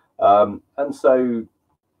 And so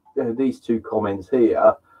these two comments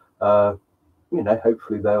here,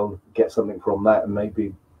 hopefully they'll get something from that and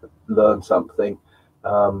maybe learn something.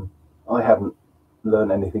 I haven't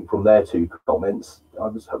learned anything from their two comments. I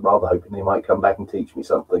was rather hoping they might come back and teach me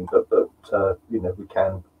something, but we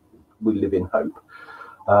live in hope.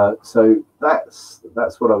 So that's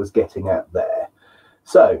what I was getting at there.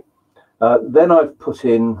 So then I've put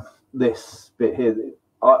in this bit here.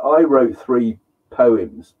 I wrote 3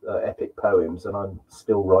 poems, epic poems, and I'm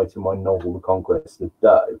still writing my novel, The Conquest of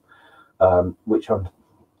Doe, which I'm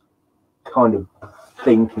kind of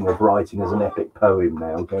thinking of writing as an epic poem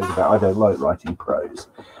now. I don't like writing prose.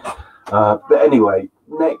 But anyway,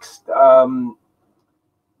 next,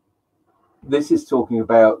 this is talking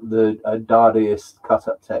about the Dadaist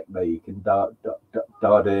cut-up technique and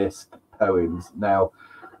Dadaist poems. Now,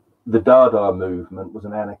 the Dada movement was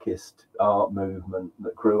an anarchist art movement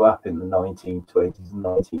that grew up in the 1920s and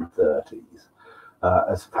 1930s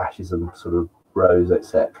as fascism sort of rose,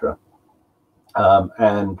 etc.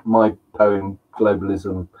 And my poem,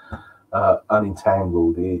 Globalism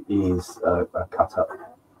Unentangled, is a cut-up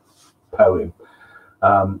poem.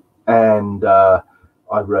 And I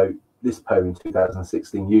wrote this poem in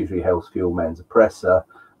 2016, Usually Hell's Fuel Man's Oppressor.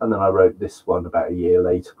 And then I wrote this one about a year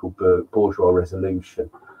later called Bourgeois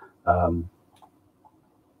Resolution,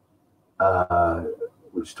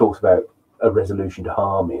 which talks about a resolution to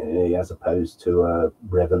harmony as opposed to a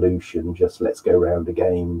revolution, just let's go round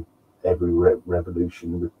again. Every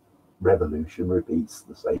revolution repeats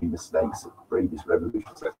the same mistakes of previous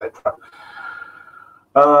revolutions, etc.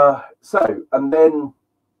 And then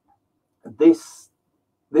this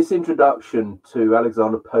introduction to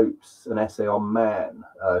Alexander Pope's An Essay on Man,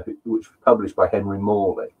 which was published by Henry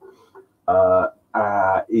Morley,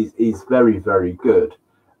 is very, very good.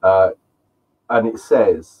 And it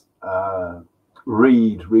says,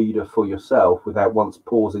 read, reader, for yourself without once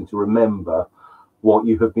pausing to remember what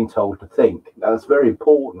you have been told to think. Now, that's very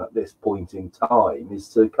important at this point in time, is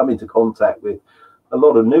to come into contact with a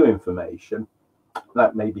lot of new information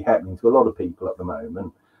that may be happening to a lot of people at the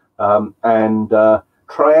moment, and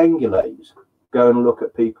triangulate. Go and look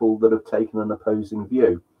at people that have taken an opposing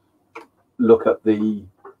view. Look at the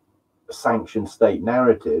sanctioned state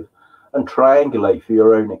narrative and triangulate for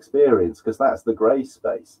your own experience, because that's the grey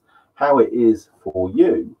space. How it is for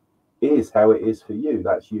you is how it is for you.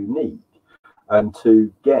 That's unique. And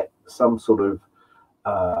to get some sort of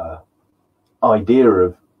idea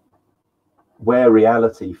of where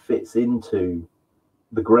reality fits into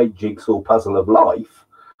the great jigsaw puzzle of life,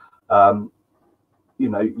 you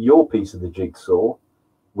know, your piece of the jigsaw,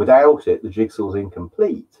 without it, the jigsaw's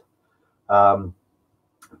incomplete.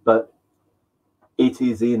 But it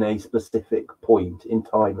is in a specific point in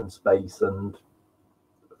time and space and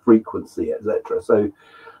frequency, etc. So,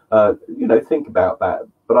 you know, think about that.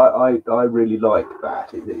 But I really like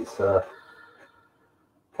that. It's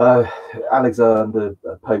Alexander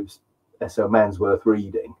Pope's essay, Man's Worth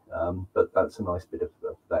Reading, but that's a nice bit of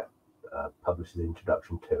that publisher's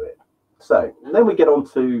introduction to it. So then we get on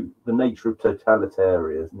to the nature of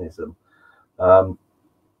totalitarianism,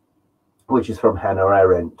 which is from Hannah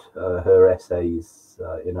Arendt, her essays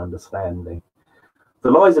in Understanding.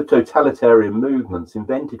 The lies of totalitarian movements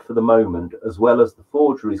invented for the moment, as well as the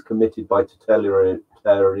forgeries committed by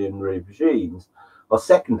totalitarian regimes, are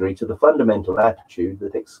secondary to the fundamental attitude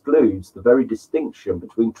that excludes the very distinction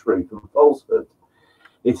between truth and falsehood.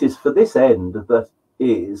 It is for this end, that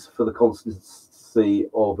is, for the constancy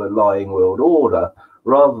of a lying world order,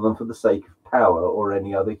 rather than for the sake of power or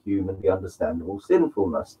any other humanly understandable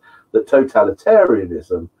sinfulness, that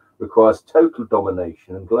totalitarianism requires total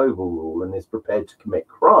domination and global rule, and is prepared to commit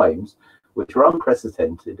crimes which are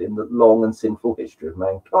unprecedented in the long and sinful history of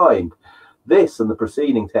mankind. This and the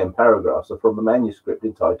preceding 10 paragraphs are from the manuscript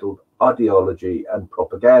entitled Ideology and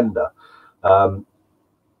Propaganda.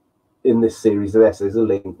 In this series of essays, a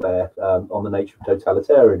link there on the nature of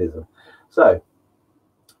totalitarianism. So,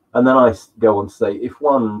 and then I go on to say, if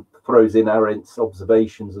one throws in Arendt's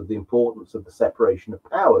observations of the importance of the separation of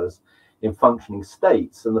powers in functioning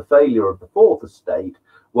states and the failure of the fourth estate,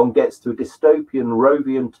 one gets to a dystopian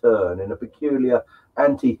Rovian turn in a peculiar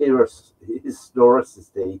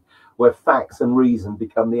anti-historicity where facts and reason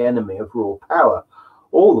become the enemy of raw power.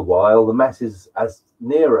 All the while, the masses, as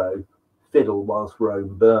Nero, fiddle whilst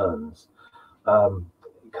Rome burns.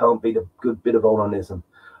 It can't beat a good bit of onanism.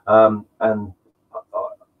 And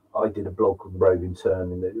I did a blog called Rovian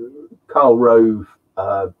Turn. Karl Rove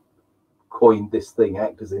coined this thing,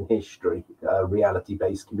 actors in history,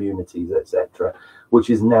 reality-based communities, etc., which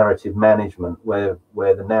is narrative management, where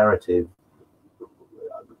the narrative,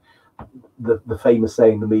 the famous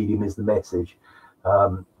saying, the medium is the message.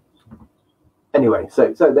 Anyway,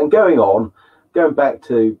 so then going back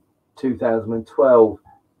to 2012,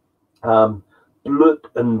 Blood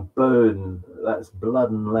and Bone, that's blood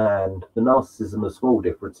and land, the narcissism of small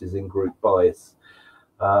differences in group bias.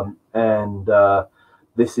 And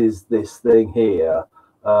this is this thing here,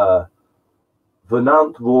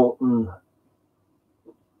 Verantwortung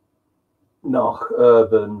nach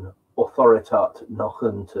oben, AUTORITÄT nach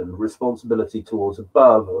unten, responsibility towards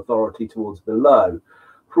above, authority towards below,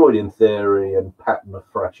 Freudian theory and pattern of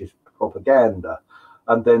fascist propaganda.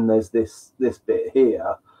 And then there's this bit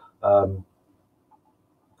here,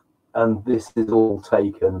 and this is all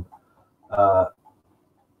taken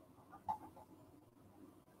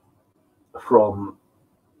from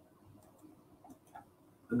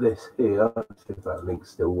this here. Let's see if that link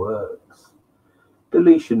still works.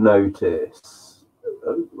 Deletion notice.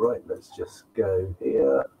 Oh, right, let's just go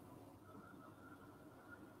here.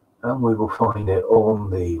 And we will find it on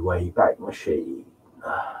the Wayback Machine.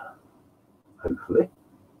 Hopefully.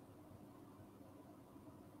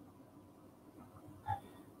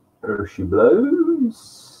 There she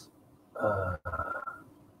blows.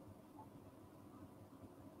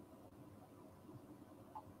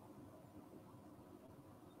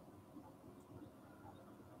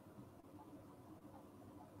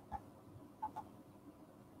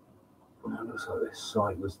 It looks like this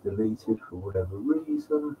site was deleted for whatever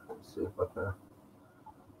reason. Let's see if I can.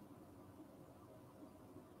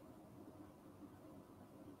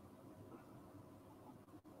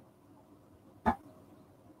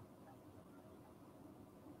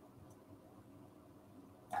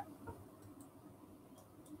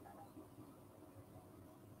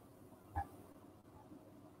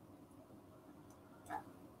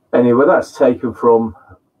 Anyway, that's taken from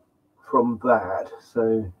that.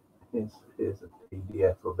 So here's a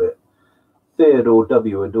PDF of it. Theodore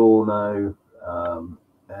W. Adorno,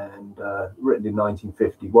 and written in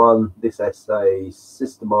 1951. This essay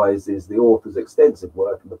systemizes the author's extensive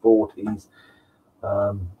work in the 40s,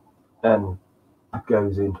 and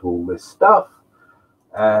goes into all this stuff.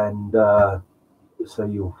 And so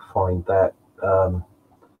you'll find that,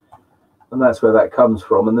 and that's where that comes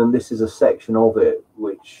from. And then this is a section of it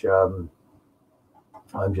which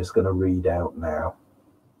I'm just going to read out now.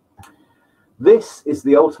 This is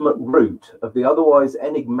the ultimate root of the otherwise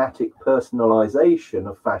enigmatic personalization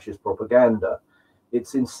of fascist propaganda,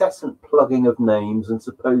 its incessant plugging of names and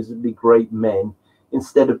supposedly great men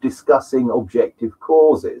instead of discussing objective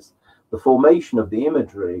causes, the formation of the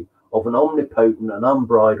imagery of an omnipotent and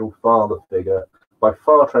unbridled father figure by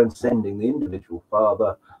far transcending the individual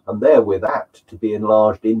father and therewith apt to be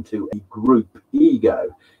enlarged into a group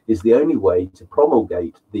ego, is the only way to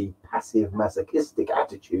promulgate the passive masochistic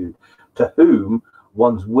attitude to whom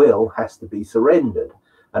one's will has to be surrendered,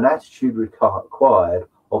 an attitude required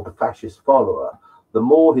of the fascist follower. The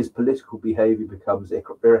more his political behavior becomes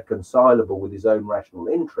irreconcilable with his own rational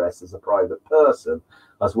interests as a private person,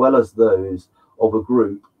 as well as those of a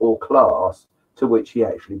group or class to which he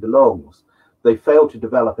actually belongs. They fail to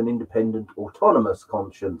develop an independent, autonomous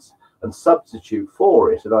conscience and substitute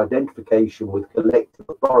for it an identification with collective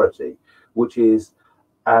authority, which is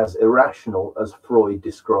as irrational as Freud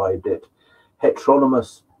described it,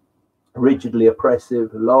 heteronomous, rigidly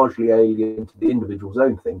oppressive, largely alien to the individual's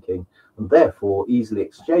own thinking, and therefore easily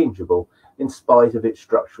exchangeable in spite of its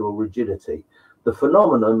structural rigidity. The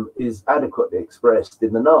phenomenon is adequately expressed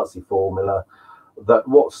in the Nazi formula that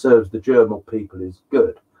what serves the German people is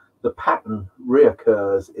good. The pattern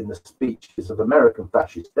reoccurs in the speeches of American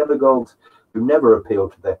fascist demagogues who never appeal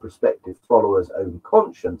to their prospective followers' own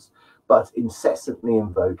conscience, but incessantly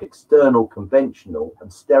invoke external, conventional,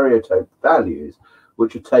 and stereotyped values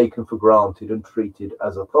which are taken for granted and treated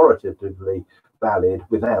as authoritatively valid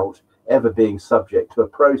without ever being subject to a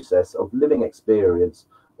process of living experience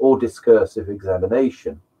or discursive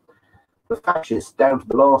examination. The fascists, down to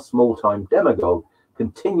the last small-time demagogue,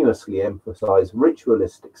 continuously emphasize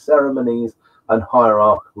ritualistic ceremonies and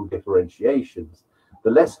hierarchical differentiations. The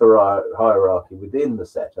less hierarchy within the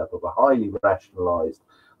setup of a highly rationalized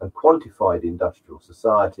and quantified industrial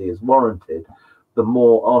society is warranted, the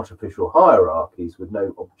more artificial hierarchies with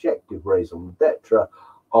no objective raison d'etre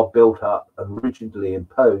are built up and rigidly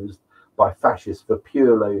imposed by fascists for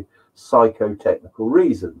purely psychotechnical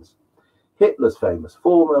reasons. Hitler's famous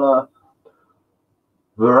formula,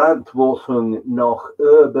 Verantwortung nach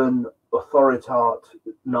oben, Autorität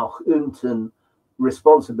nach unten,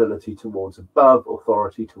 responsibility towards above,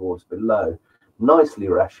 authority towards below, nicely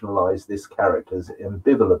rationalize this character's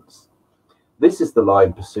ambivalence. This is the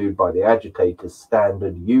line pursued by the agitators'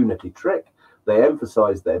 standard unity trick. They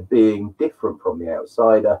emphasize their being different from the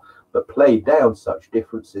outsider, but play down such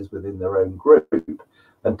differences within their own group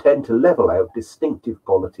and tend to level out distinctive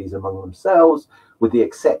qualities among themselves, with the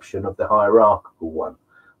exception of the hierarchical one.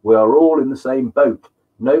 We are all in the same boat.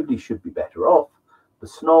 Nobody should be better off. The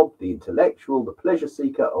snob, the intellectual, the pleasure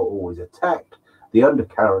seeker are always attacked. The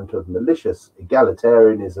undercurrent of malicious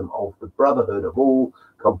egalitarianism of the brotherhood of all,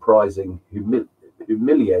 comprising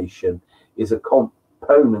humiliation, is a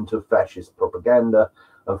component of fascist propaganda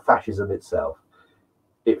and fascism itself.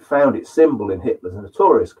 It found its symbol in Hitler's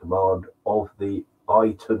notorious command of the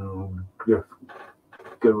AUTORITÄT.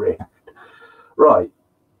 Right.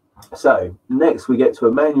 So next we get to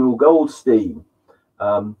Emmanuel Goldstein,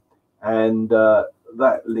 and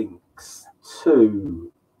that links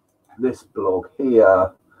to this blog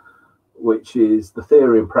here, which is The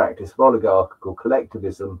Theory and Practice of Oligarchical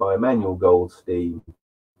Collectivism by Emmanuel Goldstein,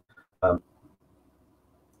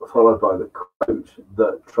 followed by the quote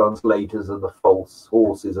that translators are the false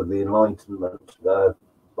horses of the Enlightenment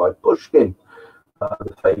by Pushkin,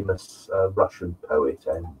 the famous Russian poet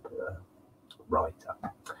and writer.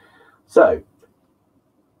 So,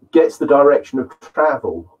 gets the direction of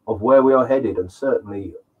travel of where we are headed and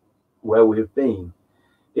certainly where we have been.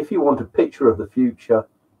 If you want a picture of the future,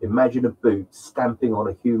 imagine a boot stamping on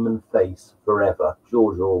a human face forever.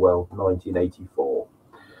 George Orwell, 1984.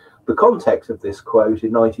 The context of this quote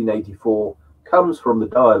in 1984 comes from the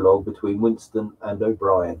dialogue between Winston and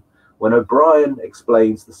O'Brien, when O'Brien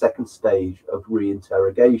explains the second stage of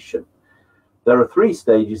reinterrogation. There are 3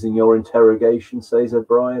 stages in your interrogation, says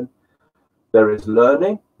O'Brien. There is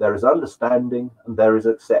learning, there is understanding, and there is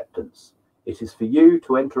acceptance. It is for you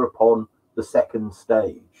to enter upon the second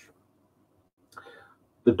stage.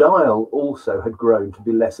 The dial also had grown to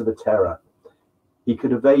be less of a terror. He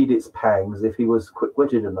could evade its pangs if he was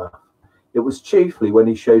quick-witted enough. It was chiefly when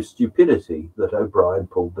he showed stupidity that O'Brien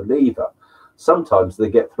pulled the lever. Sometimes they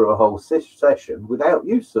get through a whole session without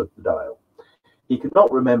use of the dial. He could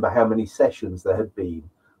not remember how many sessions there had been.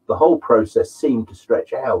 The whole process seemed to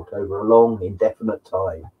stretch out over a long, indefinite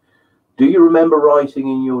time. Do you remember writing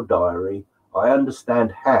in your diary, I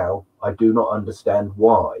understand how, I do not understand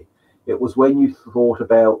why. It was when you thought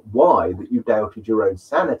about why that you doubted your own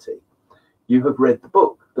sanity. You have read the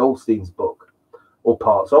book, Goldstein's book, or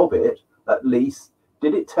parts of it, at least.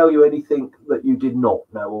 Did it tell you anything that you did not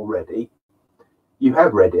know already? You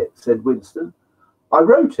have read it, said Winston. I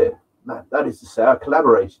wrote it. That is to say, I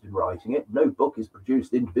collaborated in writing it. No book is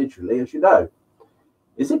produced individually, as you know.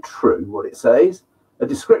 Is it true what it says? A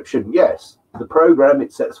description, yes. The program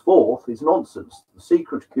it sets forth is nonsense. The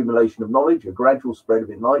secret accumulation of knowledge, a gradual spread of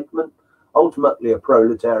enlightenment, ultimately a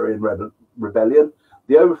proletarian rebellion,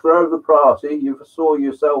 the overthrow of the party. You foresaw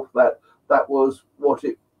yourself that was what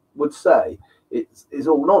it would say. It is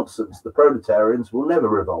all nonsense. The proletarians will never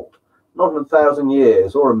revolt. Not in 1,000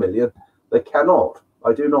 years or 1,000,000. They cannot.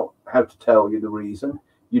 I do not have to tell you the reason.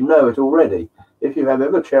 You know it already. If you have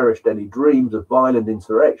ever cherished any dreams of violent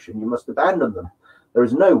insurrection, you must abandon them. There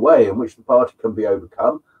is no way in which the party can be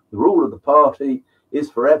overcome. The rule of the party is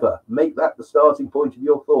forever. Make that the starting point of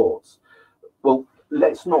your thoughts. Well,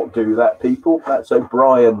 let's not do that, people. That's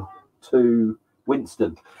O'Brien to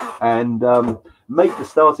Winston. And make the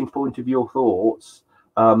starting point of your thoughts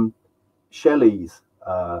Shelley's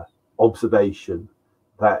observation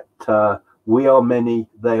that we are many,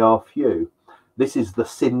 they are few. This is the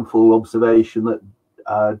sinful observation that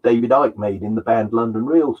David Icke made in the band London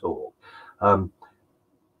Real Talk.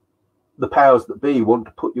 The powers that be want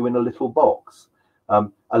to put you in a little box, a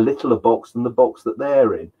littler box than the box that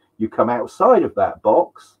they're in. You come outside of that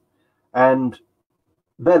box and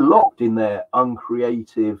they're locked in their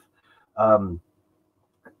uncreative,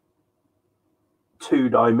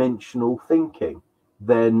 two-dimensional thinking,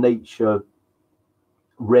 their nature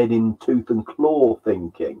red in tooth and claw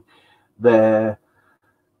thinking, their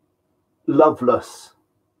loveless,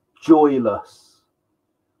 joyless,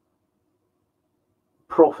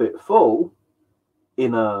 profitful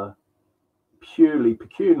in a purely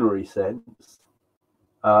pecuniary sense,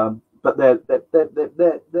 but their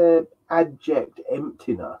abject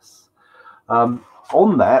emptiness.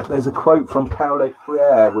 On that, there's a quote from Paulo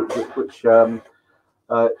Freire,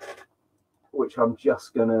 which I'm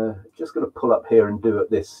just gonna pull up here and do at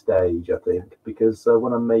this stage, I think, because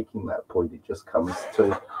when I'm making that point, it just comes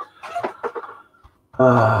to.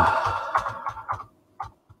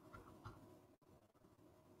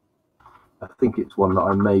 I think it's one that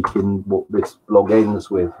I make in what this blog ends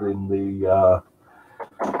with, in the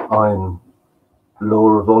Iron Law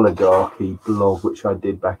of Oligarchy blog, which I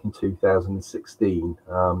did back in 2016.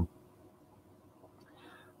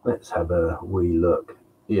 Let's have a wee look.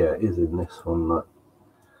 Yeah, it is in this one. Look.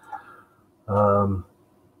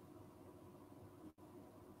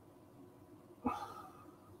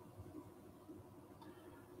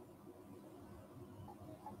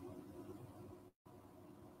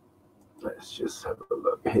 Let's just have a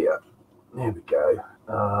look here. There we go.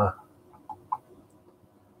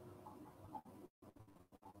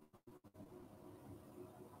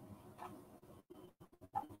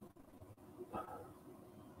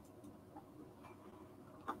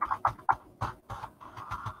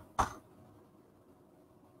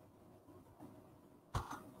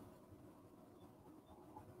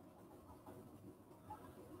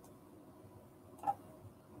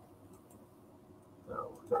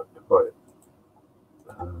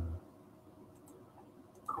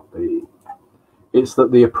 Copy. It's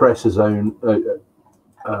that the oppressor's own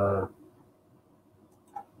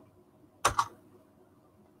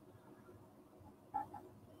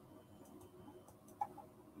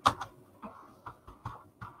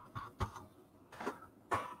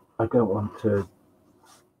I don't want to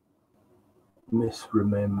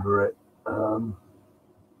misremember it.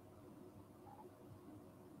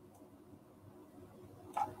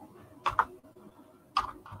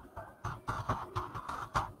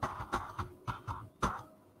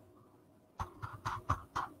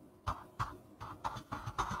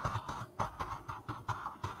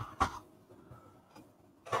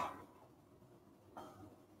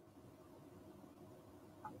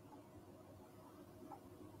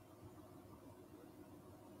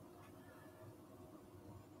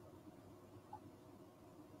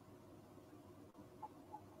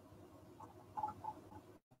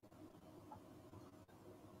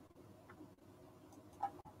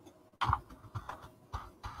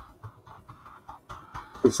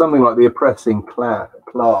 It's something like the oppressing class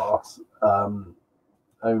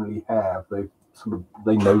only have, they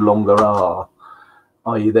no longer are,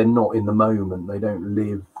 i.e. they're not in the moment, they don't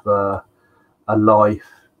live a life,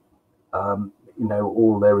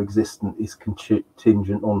 all their existence is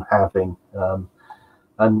contingent on having,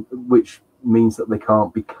 and which means that they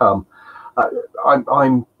can't become.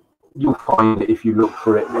 You'll find it if you look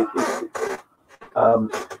for it.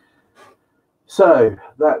 So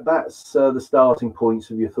that's the starting points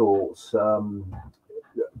of your thoughts.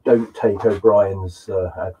 Don't take O'Brien's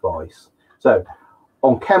advice. So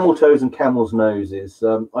on camel toes and camel's noses,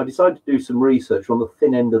 I decided to do some research on the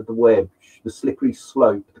thin end of the wedge, the slippery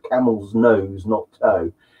slope, the camel's nose, not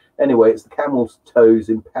toe. Anyway, it's the camel's toes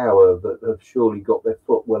in power that have surely got their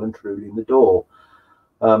foot well and truly in the door.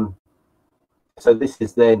 So this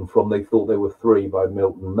is then from They Thought They Were Three by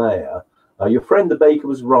Milton Mayer. Your friend the baker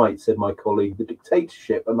was right, said my colleague. The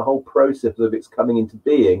dictatorship and the whole process of its coming into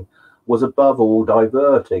being was above all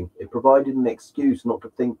diverting. It provided an excuse not to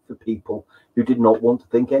think for people who did not want to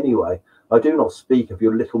think anyway. I do not speak of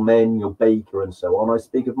your little men, your baker and so on. I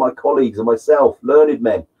speak of my colleagues and myself, learned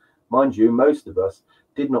men. Mind you, most of us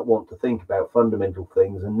did not want to think about fundamental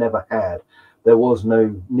things and never had. There was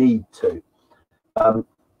no need to.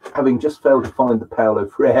 Having just failed to find the Paulo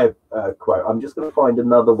Freire quote, I'm just going to find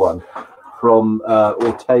another one from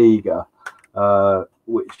Ortega,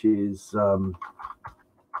 which is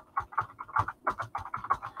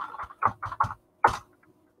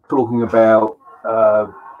talking about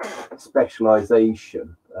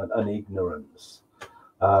specialization and ignorance,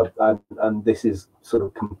 and this is sort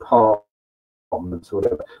of compartments or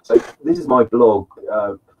whatever. So this is my blog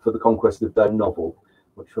for the Conquest of the Novel,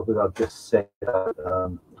 which I've just said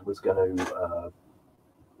was going to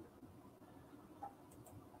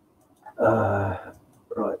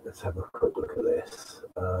right, let's have a quick look at this.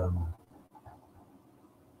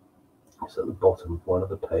 It's at the bottom of one of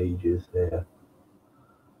the pages here.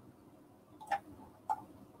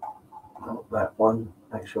 Not that one.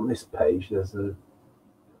 Actually, on this page, there's a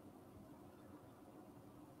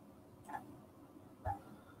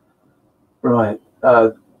right.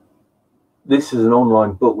 This is an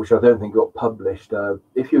online book which I don't think got published.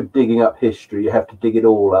 If you're digging up history, you have to dig it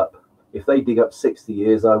all up. If they dig up 60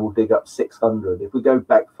 years, I will dig up 600. If we go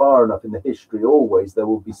back far enough in the history, always there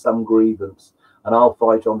will be some grievance. And I'll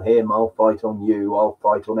fight on him, I'll fight on you, I'll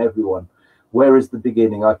fight on everyone. Where is the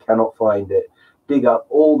beginning? I cannot find it. Dig up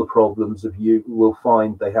all the problems of you will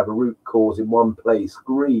find they have a root cause in one place,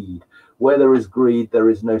 greed. Where there is greed, there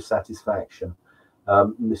is no satisfaction.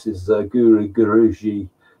 This is Guru Guruji,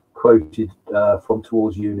 quoted from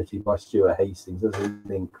Towards Unity by Stuart Hastings. There's a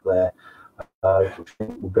link there. Which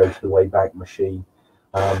will go to the Wayback Machine.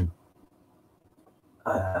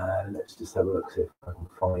 Let's just have a look, see if I can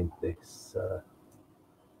find this.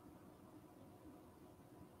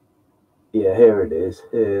 Yeah, here it is.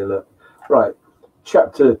 Here, look. Right,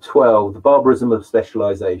 chapter 12, the barbarism of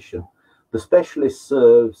specialization. The specialist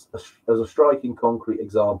serves as a striking concrete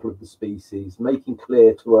example of the species, making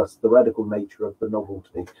clear to us the radical nature of the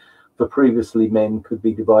novelty. For previously men could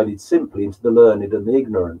be divided simply into the learned and the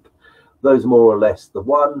ignorant, those more or less the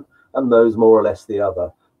one and those more or less the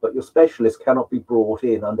other. But your specialist cannot be brought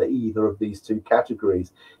in under either of these two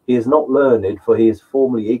categories. He is not learned, for he is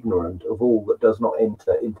formally ignorant of all that does not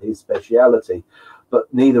enter into his speciality.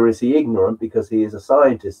 But neither is he ignorant, because he is a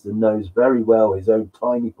scientist and knows very well his own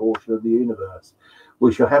tiny portion of the universe.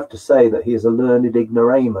 We shall have to say that he is a learned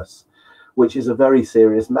ignoramus, which is a very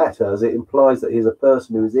serious matter, as it implies that he is a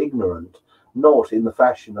person who is ignorant, not in the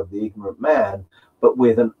fashion of the ignorant man, but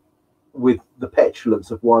with the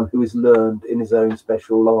petulance of one who is learned in his own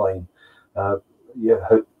special line.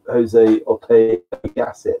 Jose Ortega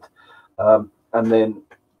Gasset. And then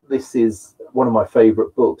this is one of my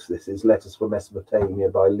favorite books. This is Letters from Mesopotamia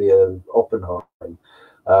by Leo Oppenheim.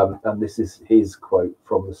 And this is his quote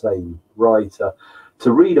from the same writer.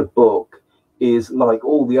 To read a book is, like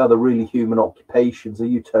all the other really human occupations, a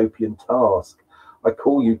utopian task. I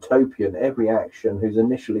call utopian every action whose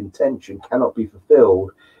initial intention cannot be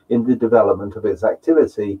fulfilled in the development of its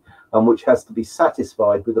activity, and which has to be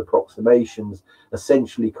satisfied with approximations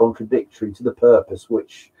essentially contradictory to the purpose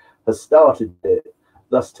which has started it.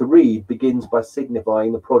 Thus, to read begins by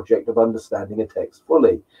signifying the project of understanding a text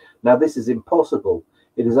fully. Now, this is impossible.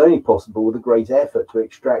 It is only possible with a great effort to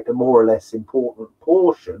extract a more or less important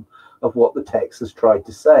portion of what the text has tried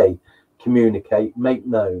to say, communicate, make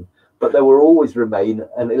known. But there will always remain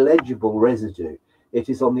an illegible residue. It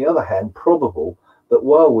is, on the other hand, probable that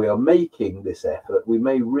while we are making this effort, we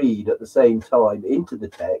may read at the same time into the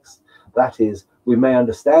text. That is, we may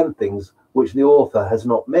understand things which the author has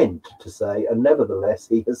not meant to say, and nevertheless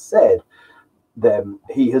he has said them.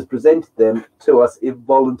 He has presented them to us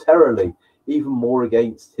involuntarily, even more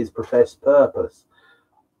against his professed purpose.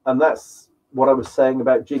 And that's what I was saying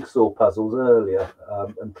about jigsaw puzzles earlier,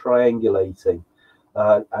 and triangulating.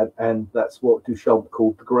 And that's what Duchamp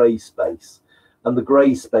called the grey space. And the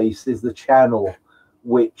grey space is the channel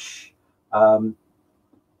which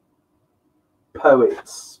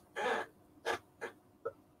poets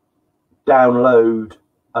download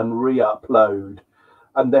and re-upload,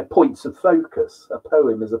 and they're points of focus. A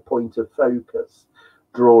poem is a point of focus,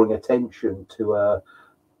 drawing attention to a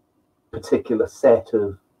particular set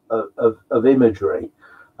of imagery,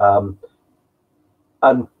 and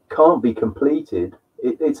can't be completed.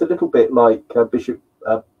 It's a little bit like Bishop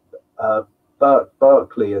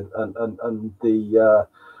Berkeley and the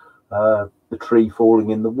tree falling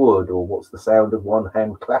in the wood, or what's the sound of one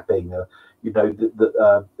hand clapping. You know,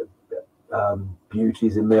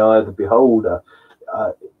 beauty's in the eye of the beholder.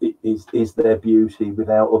 Is there beauty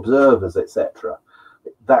without observers, etc.?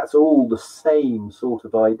 That's all the same sort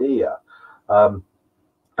of idea,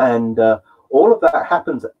 and all of that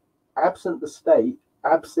happens absent the state,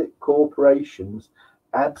 absent corporations,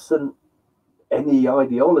 absent any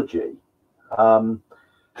ideology.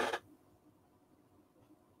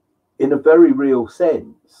 In a very real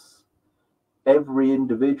sense, every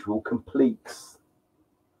individual completes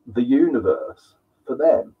the universe for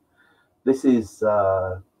them. This is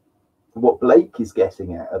what Blake is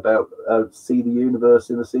getting at about see the universe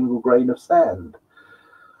in a single grain of sand.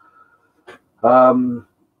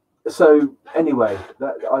 So anyway,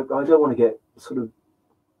 I don't want to get sort of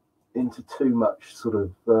into too much sort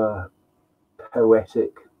of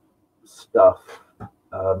poetic stuff.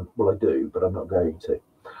 Well, I do, but I'm not going to.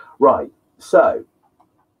 Right, so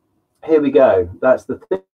here we go. That's the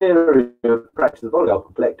theory of practice of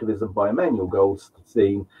oligarchical collectivism by Emmanuel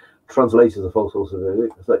Goldstein, translators of false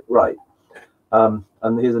sources. It's like, right. And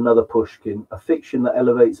here's another Pushkin. A fiction that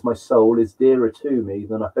elevates my soul is dearer to me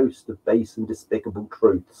than a host of base and despicable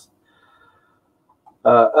truths.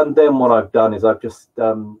 And then what I've done is I've just,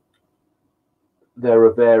 there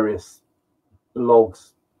are various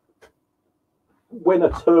blogs. When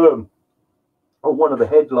a term or one of the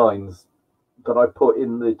headlines that I put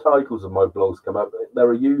in the titles of my blogs come up, there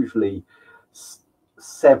are usually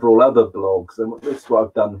several other blogs, and this is what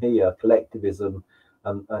I've done here, collectivism.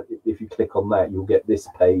 And if you click on that, you'll get this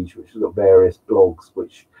page, which has got various blogs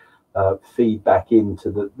which feed back into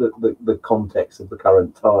the context of the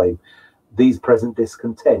current time. These present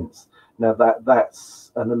discontents. Now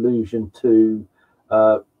that's an allusion to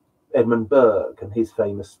Edmund Burke and his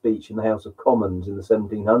famous speech in the House of Commons in the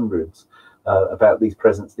 1700s about these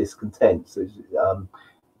present discontents. It's a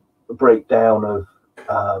breakdown of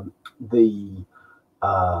the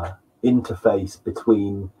interface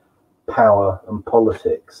between power and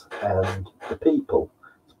politics and the people.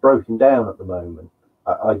 It's broken down at the moment.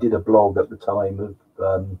 I did a blog at the time of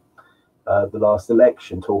the last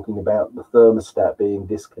election talking about the thermostat being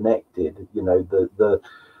disconnected. You know,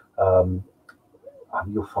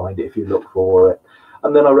 you'll find it if you look for it.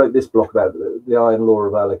 And then I wrote this blog about the iron law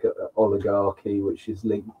of oligarchy, which is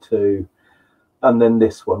linked to, and then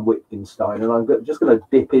this one, Wittgenstein. And I'm just going to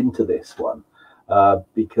dip into this one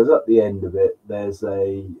because at the end of it, there's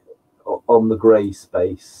a, on the grey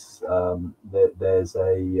space, there's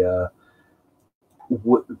a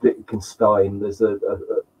Wittgenstein, there's a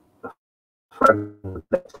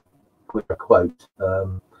fragment with a quote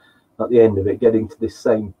at the end of it, getting to this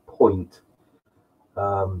same point.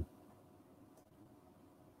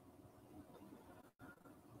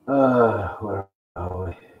 Where are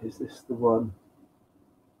we? Is this the one?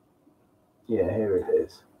 Yeah, here it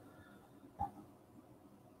is.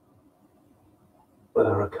 Well,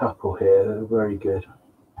 there are a couple here. They're very good.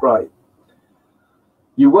 Right.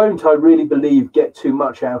 You won't, I really believe, get too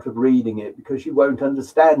much out of reading it because you won't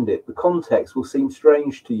understand it. The context will seem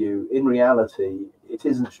strange to you. In reality, it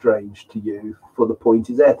isn't strange to you, for the point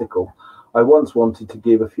is ethical. I once wanted to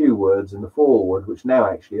give a few words in the foreword, which now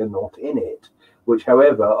actually are not in it, which,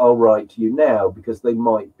 however, I'll write to you now because they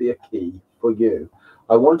might be a key for you.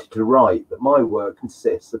 I wanted to write that my work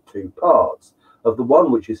consists of two parts, of the one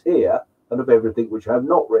which is here and of everything which I have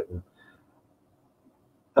not written.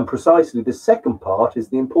 And precisely the second part is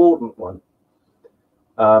the important one.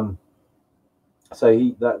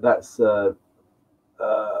 So that's a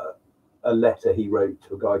letter he wrote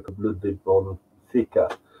to a guy called Ludwig von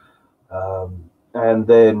Ficker. And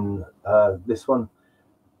then this one.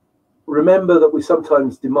 Remember that we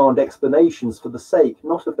sometimes demand explanations for the sake,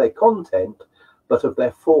 not of their content, but of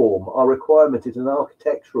their form. Our requirement is an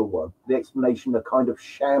architectural one, the explanation a kind of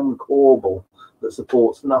sham corbel that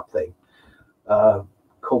supports nothing.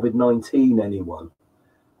 COVID-19, anyone?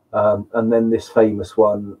 And then this famous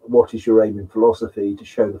one, what is your aim in philosophy? To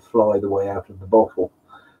show the fly the way out of the bottle.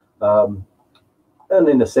 And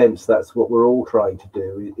in a sense, that's what we're all trying to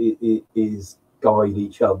do, is guide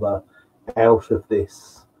each other out of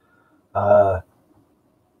this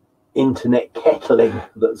internet kettling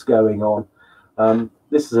that's going on.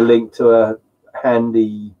 This is a link to a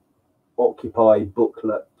handy Occupy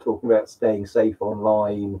booklet talking about staying safe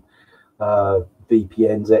online,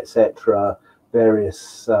 VPNs, etc.,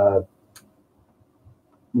 various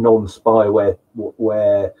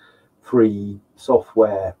non-spyware free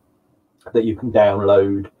software that you can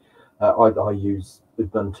download. I use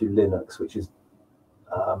Ubuntu Linux, which is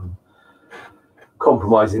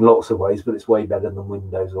compromised in lots of ways, but it's way better than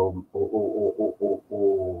Windows or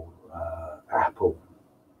Apple.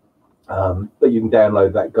 But you can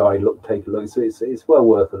download that guide, take a look. So it's well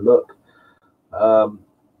worth a look.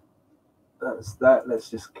 That's that. Let's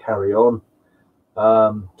just carry on.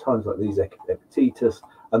 Times like these, Epictetus,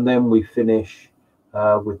 and then we finish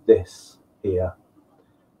with this here.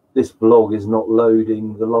 This blog is not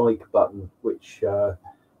loading the like button, which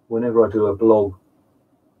whenever I do a blog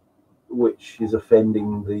which is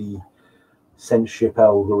offending the censorship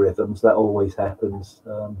algorithms, that always happens.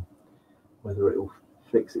 Whether it will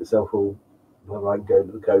fix itself or whether I can go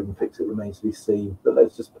to the code and fix it remains to be seen. But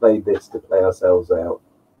let's just play this to play ourselves out.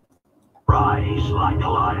 Rise like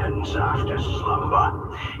lions after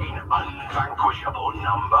slumber, in unvanquishable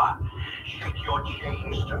number. Shake your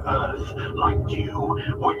chains to earth like dew,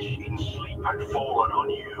 which in sleep had fallen on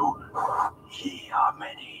you. Ye are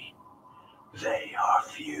many, they are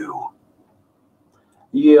few.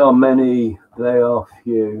 Ye are many, they are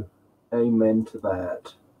few. Amen to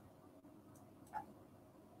that.